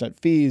 There's 2%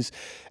 fees,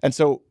 and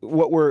so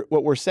what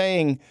we're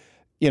saying,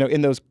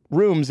 in those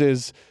rooms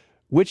is,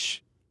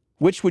 which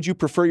would you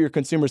prefer your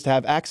consumers to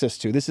have access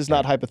to? This is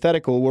not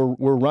hypothetical.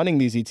 We're running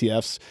these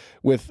ETFs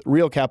with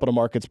real capital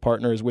markets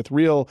partners, with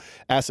real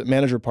asset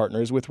manager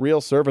partners, with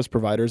real service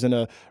providers in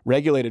a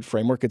regulated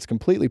framework. It's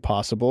completely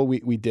possible.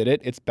 We did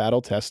it. It's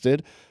battle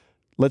tested.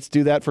 Let's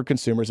do that for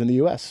consumers in the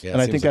U.S. Yeah,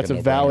 and I think like that's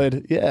a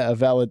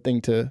valid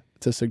thing to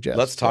suggest.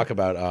 Let's talk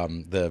about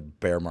the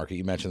bear market.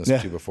 You mentioned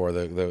this too before.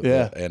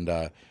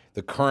 The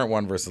current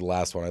one versus the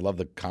last one. I love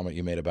the comment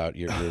you made about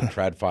your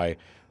TradFi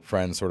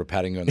friends sort of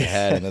patting you on the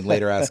head and then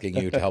later asking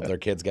you to help their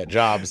kids get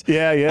jobs.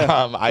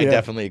 I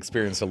definitely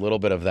experienced a little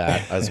bit of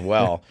that as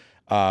well.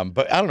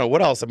 But I don't know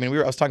what else. I mean,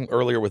 I was talking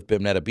earlier with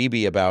Bimnet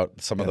Abibi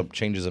about some of the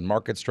changes in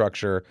market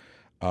structure.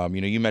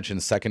 You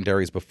mentioned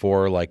secondaries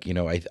before.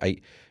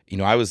 I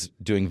was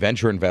doing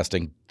venture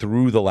investing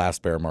through the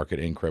last bear market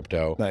in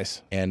crypto.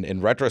 Nice. And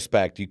in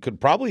retrospect, you could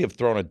probably have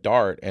thrown a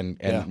dart and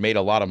made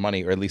a lot of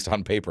money, or at least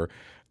on paper.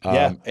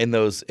 In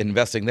those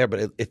investing there,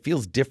 but it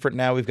feels different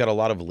now. We've got a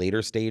lot of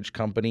later stage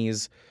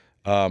companies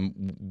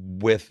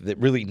that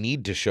really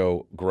need to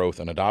show growth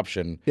and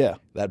adoption. Yeah,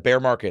 that bear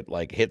market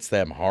hits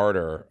them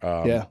harder.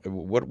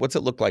 What's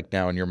it look like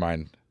now in your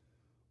mind?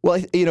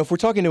 Well, if we're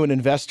talking to an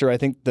investor, I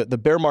think the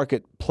bear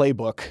market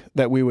playbook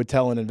that we would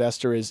tell an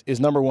investor is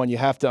number one, you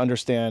have to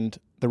understand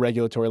the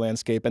regulatory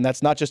landscape, and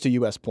that's not just a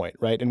U.S. point,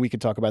 right? And we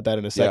could talk about that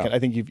in a second. Yeah. I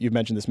think you've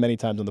mentioned this many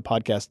times on the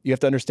podcast. You have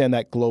to understand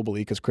that globally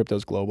because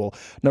crypto's global.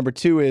 Number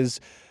two is,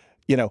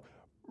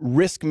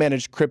 risk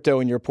managed crypto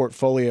in your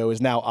portfolio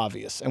is now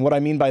obvious. And what I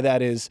mean by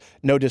that is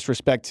no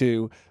disrespect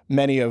to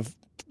many of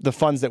the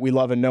funds that we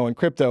love and know in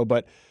crypto,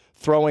 but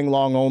throwing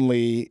long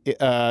only,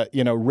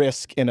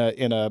 risk in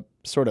a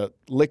sort of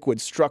liquid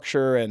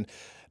structure and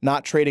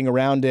not trading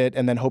around it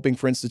and then hoping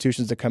for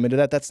institutions to come into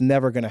that's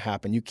never going to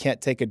happen. You can't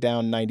take a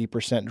down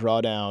 90%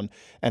 drawdown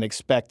and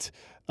expect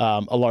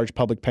a large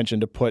public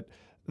pension to put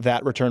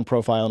that return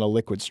profile in a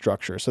liquid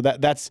structure. So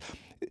that's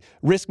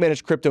risk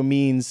managed crypto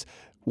means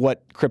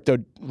what crypto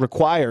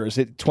requires.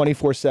 It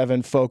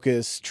 24/7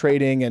 focus,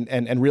 trading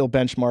and real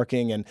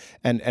benchmarking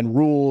and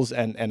rules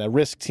and a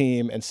risk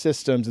team and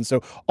systems. And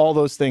so all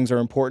those things are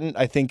important.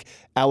 I think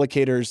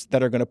allocators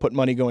that are going to put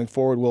money going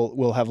forward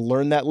will have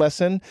learned that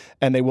lesson,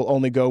 and they will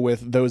only go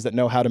with those that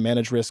know how to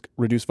manage risk,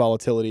 reduce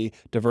volatility,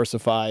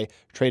 diversify,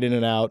 trade in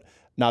and out,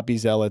 not be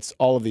zealots,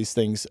 all of these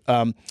things.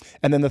 And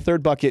then the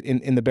third bucket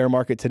in the bear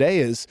market today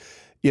is,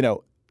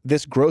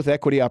 this growth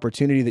equity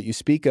opportunity that you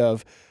speak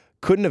of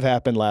couldn't have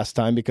happened last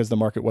time because the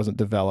market wasn't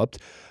developed.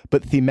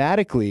 But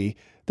thematically,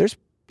 there's,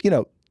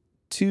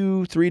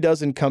 2-3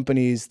 dozen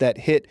companies that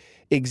hit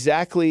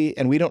exactly,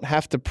 and we don't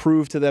have to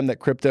prove to them that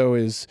crypto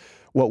is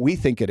what we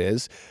think it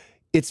is.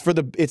 It's for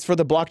the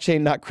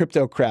blockchain, not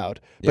crypto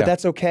crowd. But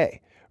that's okay,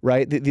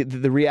 right?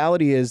 The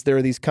reality is there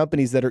are these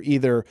companies that are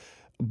either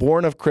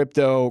born of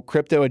crypto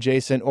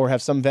adjacent, or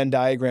have some Venn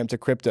diagram to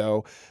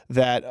crypto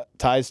that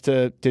ties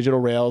to digital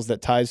rails,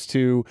 that ties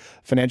to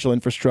financial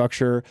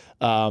infrastructure,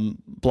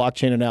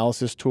 blockchain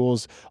analysis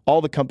tools, all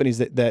the companies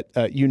that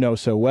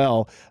so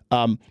well.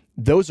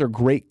 Those are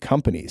great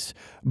companies,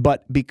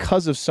 but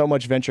because of so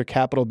much venture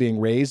capital being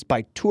raised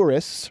by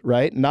tourists,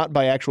 right, not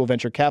by actual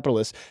venture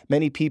capitalists,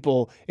 many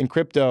people in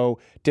crypto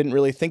didn't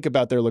really think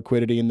about their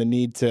liquidity and the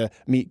need to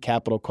meet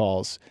capital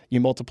calls.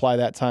 You multiply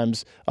that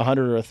times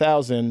 100 or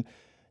 1,000,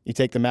 you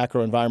take the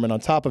macro environment on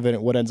top of it,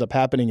 and what ends up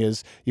happening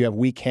is you have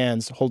weak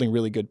hands holding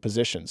really good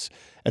positions.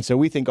 And so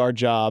we think our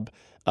job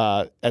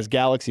as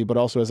Galaxy, but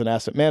also as an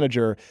asset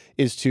manager,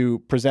 is to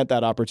present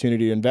that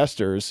opportunity to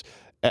investors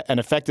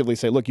and effectively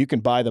say, look, you can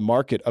buy the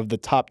market of the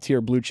top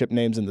tier blue chip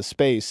names in the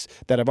space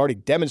that have already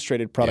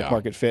demonstrated product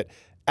market fit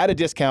at a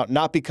discount,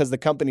 not because the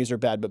companies are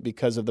bad, but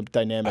because of the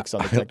dynamics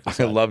on the technical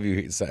side. I love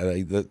you.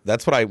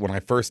 That's what when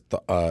I first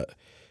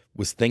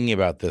was thinking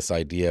about this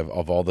idea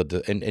of all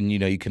the and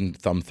you can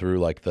thumb through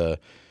like the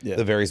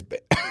various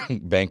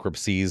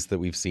bankruptcies that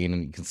we've seen,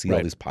 and you can see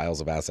all these piles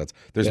of assets.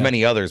 There's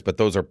many others, but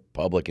those are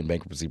public in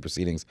bankruptcy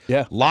proceedings.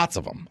 Yeah, lots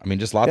of them. I mean,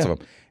 just lots of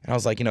them. And I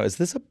was like, is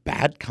this a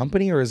bad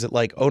company, or is it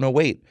like, oh no,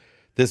 wait,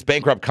 this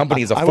bankrupt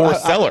company is a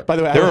forced seller? By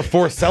the way, they're a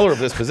forced seller of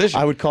this position.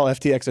 I would call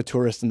FTX a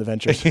tourist in the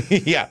venture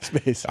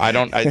space. I'm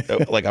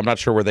not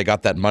sure where they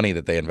got that money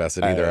that they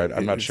invested either.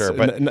 I'm not sure,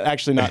 but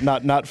actually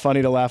not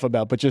funny to laugh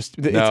about, but just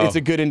it's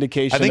a good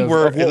indication. I think of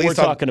what we're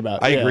talking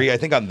about. I agree. I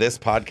think on this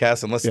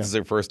podcast, unless this is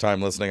your first time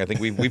listening, I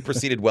think we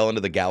proceeded well into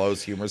the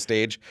gallows humor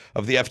stage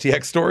of the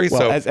FTX story.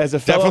 Well, so as a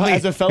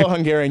fellow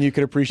Hungarian, you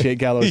could appreciate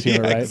gallows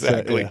humor, right?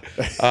 Exactly.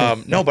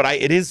 So, no, but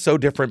it is so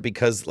different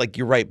because, like,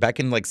 you're right. Back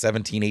in like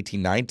 17,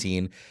 18,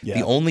 19.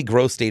 The only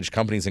growth stage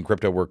companies in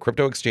crypto were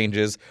crypto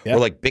exchanges or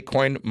like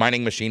Bitcoin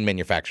mining machine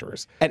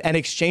manufacturers. And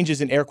exchanges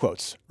in air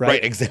quotes, right?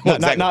 Right, exactly.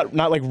 Not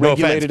like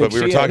regulated. No offense, but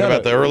we were talking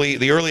about the early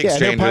exchanges.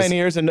 They're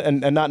pioneers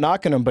and not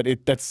knocking them, but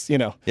that's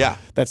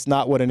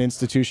not what an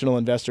institutional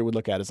investor would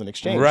look at as an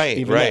exchange.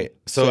 Right, right.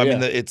 So I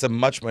mean, it's a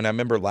much. And I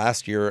remember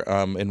last year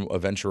in a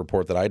venture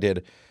report that I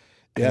did.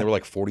 And there were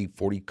like 40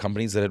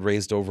 companies that had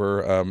raised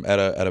over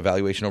at a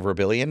valuation over $1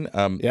 billion.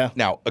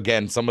 Now,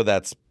 again, some of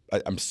that's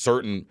I'm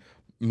certain.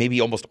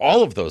 Maybe almost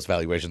all of those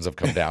valuations have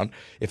come down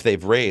if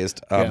they've raised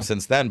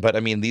since then. But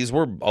I mean, these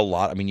were a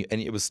lot. I mean, and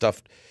it was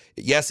stuff.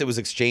 Yes, it was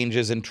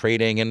exchanges and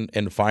trading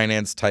and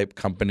finance type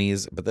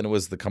companies, but then it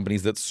was the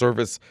companies that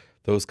service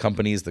those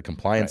companies, the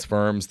compliance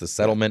firms, the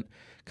settlement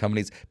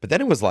companies. But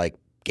then it was like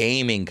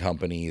gaming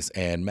companies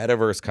and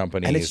metaverse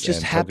companies. And it's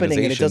just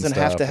happening, and it doesn't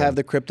have to have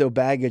the crypto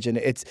baggage. And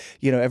it's,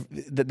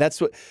 that's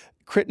what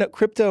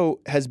crypto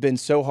has been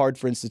so hard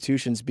for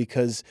institutions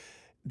because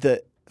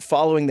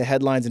following the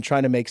headlines and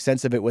trying to make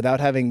sense of it without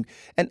having,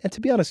 and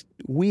to be honest,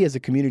 we as a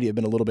community have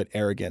been a little bit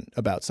arrogant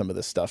about some of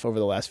this stuff over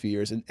the last few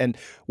years. And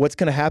what's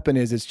going to happen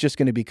is it's just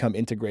going to become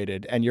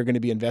integrated, and you're going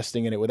to be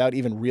investing in it without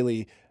even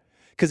really,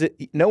 because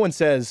no one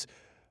says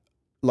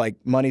like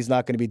money's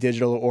not going to be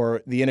digital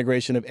or the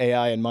integration of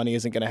AI and money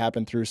isn't going to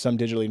happen through some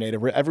digitally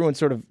native. Everyone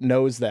sort of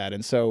knows that.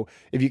 And so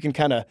if you can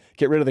kind of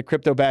get rid of the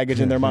crypto baggage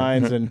in their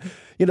minds, and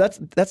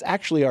that's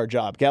actually our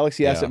job.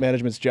 Galaxy Asset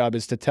Management's job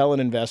is to tell an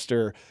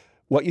investor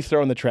what you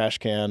throw in the trash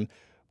can,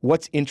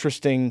 what's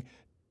interesting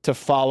to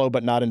follow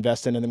but not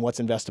invest in, and then what's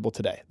investable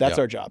today. That's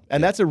our job.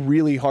 And that's a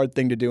really hard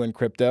thing to do in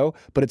crypto,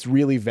 but it's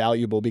really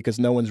valuable because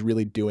no one's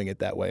really doing it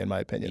that way, in my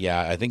opinion.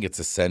 Yeah, I think it's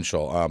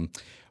essential.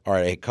 All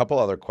right, a couple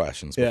other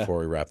questions before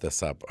we wrap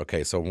this up.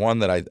 Okay, so one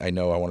that I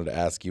know I wanted to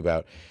ask you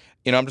about.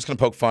 I'm just going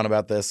to poke fun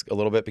about this a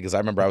little bit because I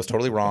remember I was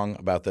totally wrong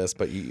about this,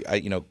 but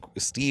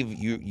Steve,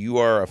 you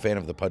are a fan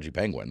of the Pudgy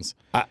Penguins.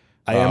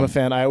 I am a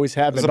fan. I always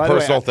have been. It's a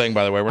personal thing,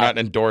 by the way. We're not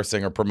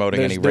endorsing or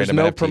promoting any random NFTs.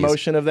 There's no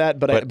promotion of that,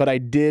 but I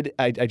did.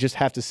 I just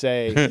have to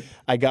say,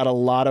 I got a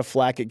lot of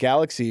flack at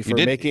Galaxy for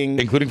making,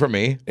 including from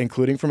me,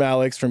 including from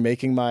Alex, for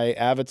making my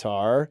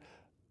avatar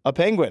a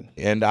penguin.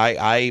 And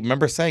I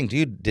remember saying,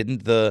 dude,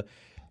 didn't the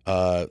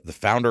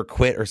founder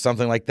quit or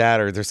something like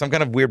that, or there's some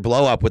kind of weird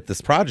blow up with this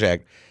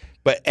project?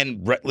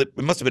 It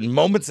must have been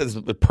moments as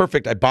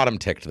perfect. I bottom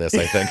ticked this,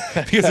 I think,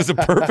 because it's a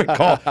perfect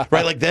call,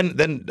 right? Like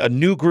then a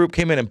new group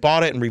came in and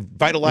bought it and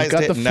revitalized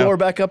it. Got the floor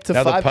back up to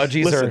 5. Now the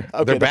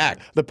Pudgies they're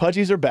back. The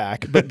Pudgies are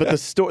back, but the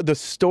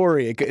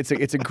story, it's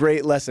a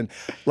great lesson.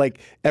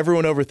 Like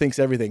everyone overthinks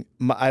everything.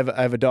 I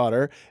have a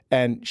daughter,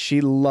 and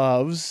she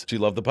loved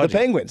the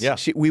penguins. Yeah,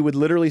 we would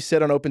literally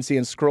sit on OpenSea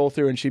and scroll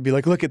through, and she'd be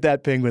like, "Look at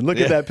that penguin! Look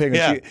at that penguin!"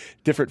 Yeah.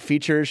 Different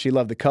features. She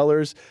loved the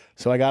colors.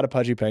 So I got a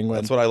Pudgy penguin.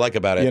 That's what I like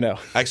about it.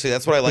 Actually,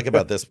 that's what I like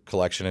about this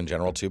collection in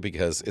general too,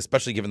 because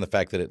especially given the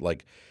fact that it,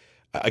 like,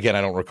 again,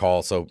 I don't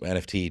recall, so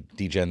NFT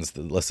degens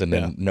that listen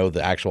and know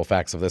the actual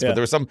facts of this, but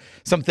there was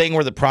something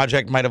where the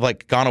project might have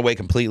like gone away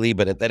completely,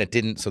 but then it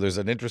didn't. So there's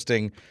an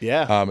interesting,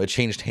 it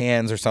changed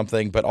hands or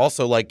something. But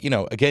also, like,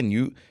 again,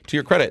 you, to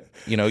your credit,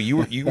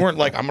 you weren't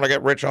like, I'm gonna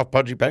get rich off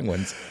Pudgy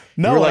penguins.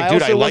 No, you were like,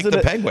 dude, I like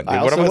the penguin.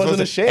 Dude, what am I supposed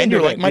to ashamed. And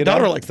you're like, my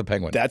daughter likes the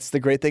penguin. That's the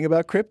great thing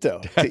about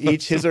crypto. To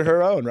each his or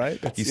her own, right?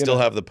 You still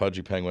have the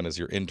Pudgy penguin as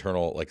your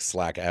internal like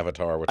Slack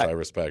avatar, which I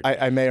respect.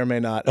 I may or may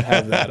not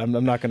have that. I'm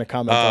not going to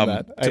comment on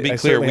that. To be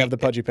clear, we have the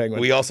Pudgy penguin.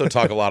 We also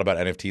talk a lot about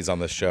NFTs on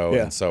this show,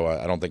 and so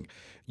I don't think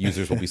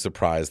users will be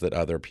surprised that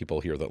other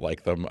people here that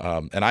like them,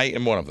 and I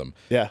am one of them.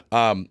 Yeah.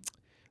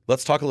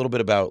 let's talk a little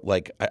bit about,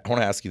 like, I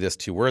want to ask you this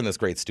too. We're in this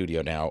great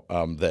studio now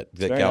that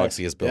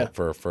Galaxy has built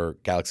for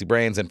Galaxy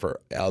Brains and for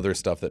other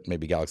stuff that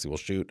maybe Galaxy will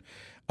shoot.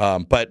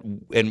 But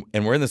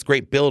we're in this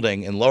great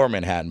building in Lower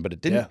Manhattan, but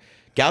it didn't.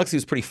 Galaxy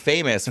was pretty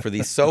famous for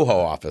these Soho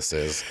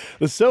offices.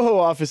 The Soho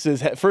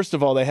offices, first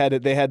of all, they had the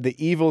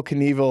Evel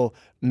Knievel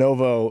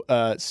Novo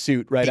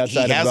suit right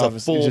outside of his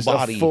office. He has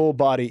a full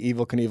body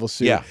Evel Knievel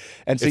suit. Yeah,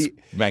 and so it's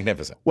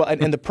magnificent. Well,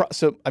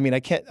 so I mean, I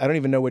don't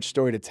even know which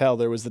story to tell.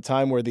 There was the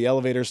time where the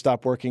elevator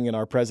stopped working and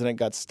our president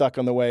got stuck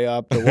on the way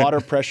up. The water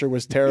pressure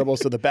was terrible,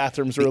 so the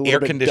bathrooms were a little bit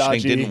dodgy. Air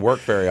conditioning didn't work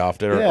very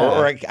often,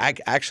 or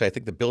actually, I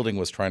think the building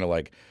was trying to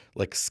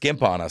like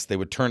skimp on us. They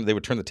would turn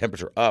the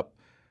temperature up.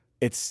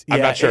 I'm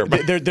not sure.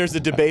 There's a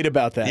debate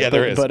about that. Yeah,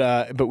 there is.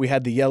 But we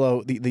had the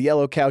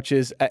yellow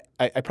couches.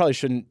 I probably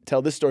shouldn't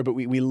tell this story, but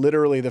we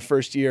literally the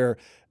first year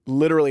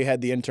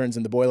had the interns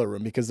in the boiler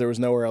room because there was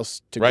nowhere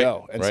else to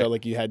go, and so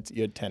like you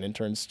had 10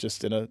 interns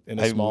just in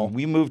a small.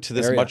 We moved to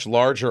this area. much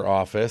larger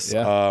office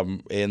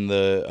in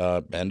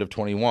the end of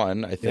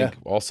 21. I think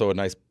also a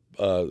nice.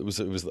 It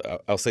was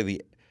I'll say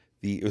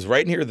it was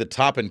right near the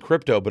top in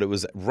crypto, but it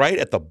was right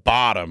at the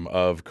bottom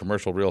of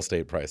commercial real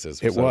estate prices.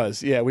 It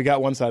was. Yeah, we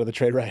got one side of the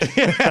trade right.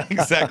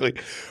 Exactly.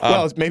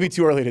 Well, it's maybe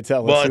too early to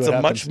tell. Well, it's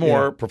a much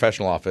more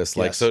professional office.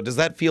 Like, so does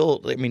that feel,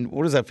 I mean,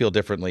 what does that feel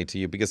differently to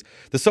you? Because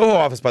the Soho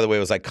office, by the way,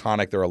 was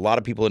iconic. There are a lot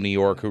of people in New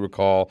York who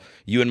recall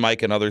you and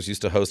Mike and others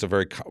used to host a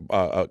very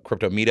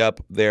crypto meetup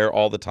there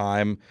all the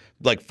time,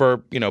 like for,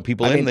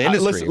 people in the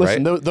industry,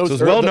 listen, right? Those so it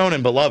was well known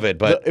and beloved,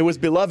 but it was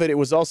beloved. It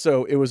was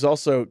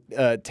also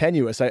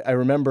tenuous. I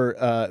remember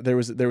there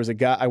was a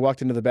guy. I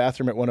walked into the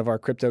bathroom at one of our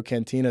crypto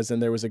cantinas,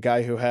 and there was a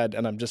guy who had,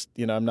 and I'm just,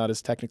 I'm not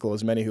as technical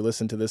as many who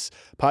listen to this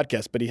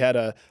podcast, but he had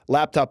a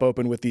laptop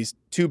open with these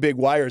two big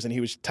wires, and he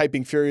was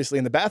typing furiously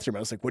in the bathroom. I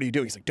was like, "What are you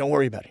doing?" He's like, "Don't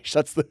worry about it."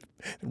 He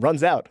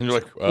runs out. And you're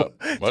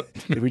like, "What?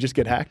 Did we just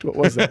get hacked? What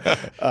was it?"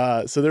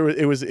 So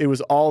it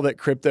was all that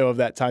crypto of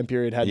that time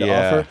period had to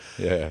offer.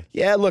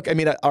 Yeah. Look, I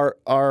mean,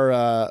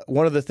 our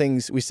one of the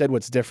things we said,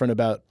 what's different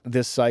about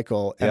this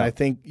cycle, and I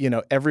think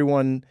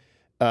everyone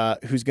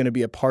who's going to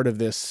be a part of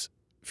this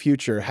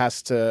future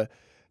has to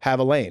have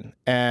a lane,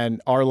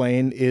 and our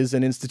lane is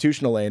an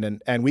institutional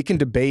lane, and we can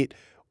debate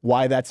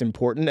why that's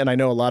important. And I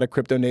know a lot of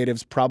crypto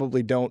natives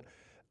probably don't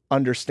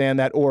understand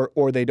that,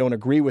 or they don't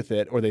agree with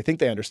it, or they think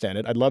they understand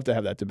it. I'd love to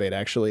have that debate,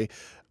 actually.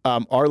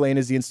 Our lane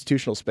is the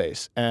institutional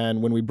space,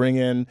 and when we bring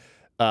in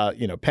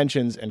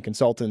pensions and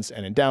consultants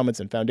and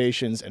endowments and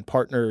foundations and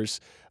partners,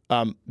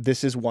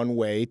 this is one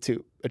way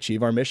to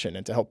achieve our mission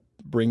and to help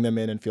bring them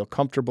in and feel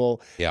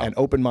comfortable and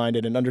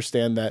open-minded and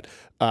understand that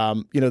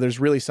there's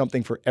really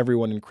something for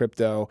everyone in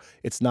crypto.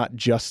 It's not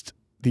just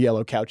the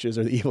yellow couches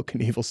or the Evel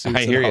Knievel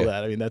suits and all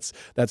that. I mean,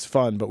 that's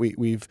fun, but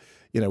we've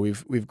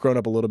grown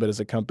up a little bit as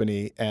a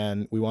company,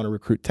 and we want to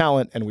recruit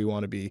talent, and we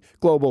want to be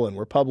global, and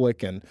we're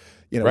public, and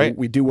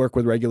we do work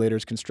with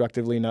regulators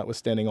constructively,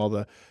 notwithstanding all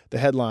the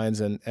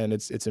headlines, and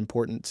it's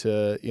important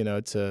to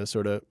to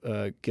sort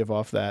of give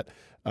off that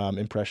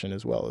impression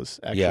as well as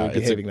actually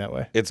behaving that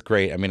way. It's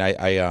great. I mean,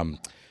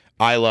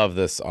 I love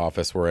this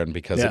office we're in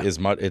because it is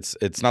much.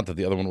 It's not that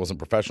the other one wasn't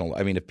professional.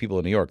 I mean, if people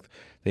in New York,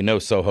 they know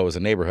Soho is a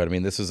neighborhood. I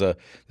mean, this is a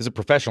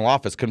professional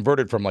office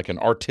converted from like an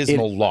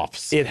artisanal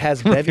lofts. It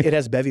has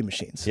bevy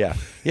machines. Yeah,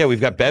 we've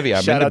got Bevy.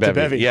 I'm Shout into out to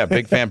Bevy. Yeah,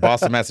 big fan.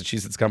 Boston,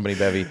 Massachusetts company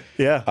Bevy.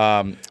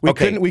 Yeah.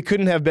 We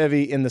couldn't have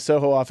Bevy in the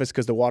Soho office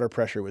because the water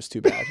pressure was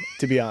too bad,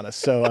 to be honest.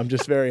 So I'm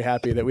just very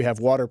happy that we have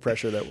water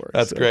pressure that works.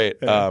 That's great.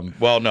 Yeah.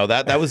 Well, no,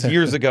 that was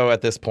years ago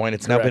at this point.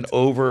 It's now been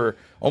over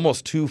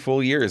almost 2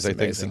 full years, I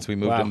think, since we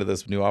moved into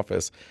this new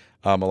office.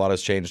 A lot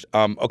has changed.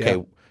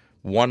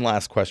 One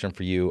last question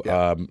for you.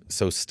 Yeah.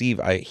 So, Steve,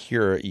 I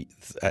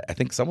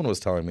think someone was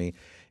telling me,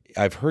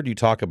 I've heard you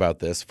talk about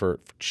this for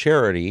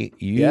charity.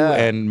 You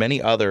and many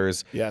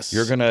others,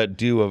 you're going to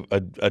do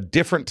a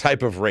different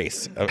type of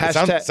race.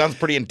 Sounds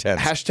pretty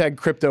intense. Hashtag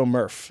Crypto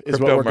Murph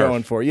is what we're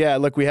going for. Yeah,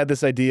 look, we had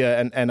this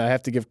idea, and I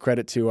have to give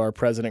credit to our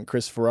president,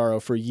 Chris Ferraro.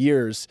 For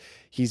years,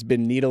 he's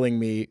been needling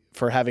me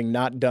for having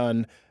not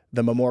done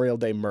the Memorial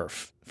Day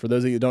Murph. For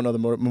those of you who don't know the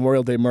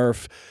Memorial Day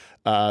Murph,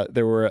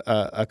 there were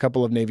a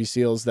couple of Navy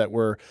SEALs that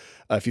were,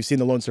 if you've seen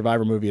the Lone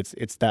Survivor movie,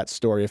 it's that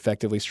story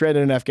effectively.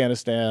 Stranded in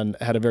Afghanistan,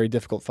 had a very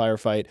difficult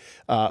firefight.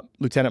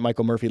 Lieutenant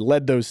Michael Murphy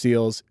led those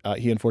SEALs.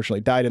 He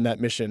unfortunately died in that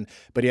mission,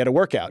 but he had a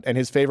workout, and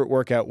his favorite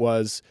workout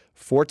was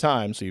 4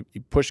 times. So you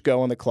push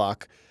go on the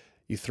clock,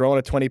 you throw in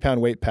a 20-pound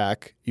weight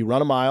pack, you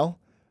run a mile,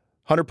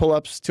 100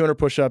 pull-ups, 200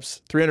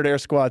 push-ups, 300 air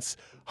squats,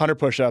 100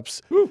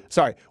 push-ups. Woo.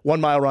 Sorry, 1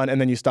 mile run, and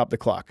then you stop the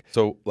clock.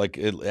 So like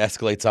it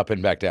escalates up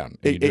and back down.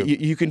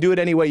 You can do it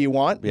any way you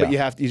want, but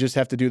you just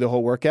have to do the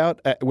whole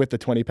workout with the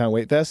 20-pound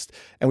weight vest.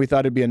 And we thought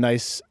it'd be a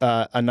nice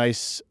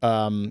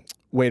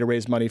way to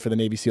raise money for the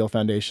Navy SEAL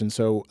Foundation.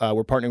 So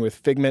we're partnering with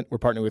Figment. We're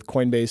partnering with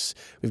Coinbase.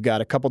 We've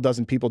got a couple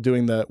dozen people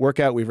doing the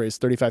workout. We've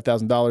raised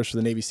 $35,000 for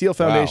the Navy SEAL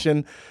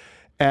Foundation. Wow.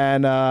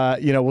 And,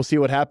 we'll see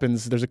what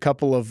happens. There's a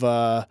couple of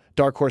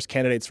dark horse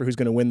candidates for who's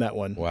going to win that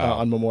one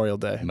on Memorial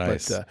Day.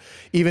 Nice. But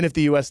even if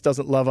the U.S.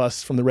 doesn't love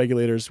us from the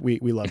regulators, we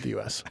love the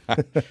U.S.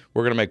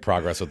 We're going to make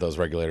progress with those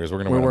regulators.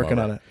 We're working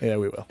on it. Yeah,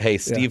 we will. Hey,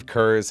 Steve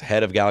Kurz,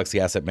 head of Galaxy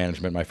Asset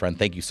Management, my friend.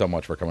 Thank you so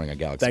much for coming on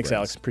Galaxy Thanks, Brains.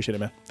 Alex. Appreciate it,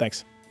 man.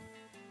 Thanks.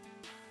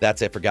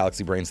 That's it for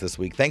Galaxy Brains this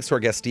week. Thanks to our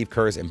guests, Steve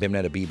Kurz and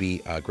Bimneta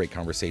Bibi. Great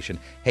conversation.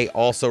 Hey,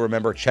 also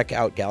remember, check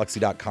out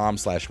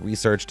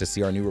galaxy.com/research to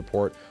see our new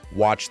report.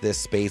 Watch this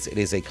space. It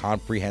is a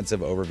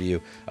comprehensive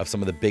overview of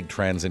some of the big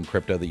trends in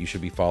crypto that you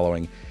should be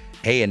following.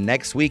 Hey, and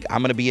next week,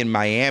 I'm going to be in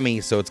Miami,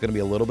 so it's going to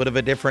be a little bit of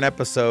a different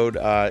episode.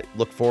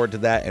 Look forward to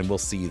that, and we'll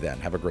see you then.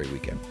 Have a great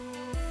weekend.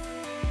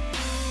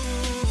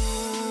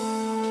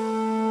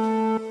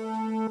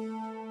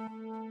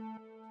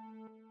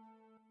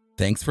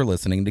 Thanks for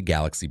listening to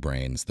Galaxy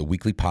Brains, the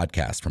weekly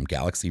podcast from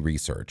Galaxy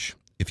Research.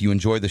 If you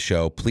enjoy the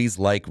show, please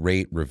like,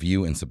 rate,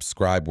 review, and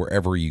subscribe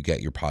wherever you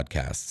get your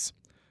podcasts.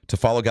 To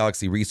follow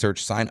Galaxy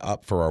Research, sign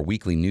up for our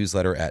weekly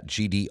newsletter at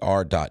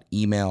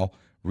gdr.email,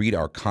 read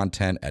our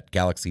content at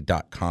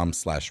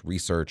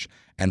galaxy.com/research,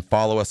 and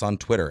follow us on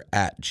Twitter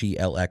at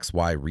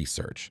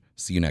GLXYResearch.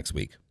 See you next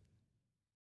week.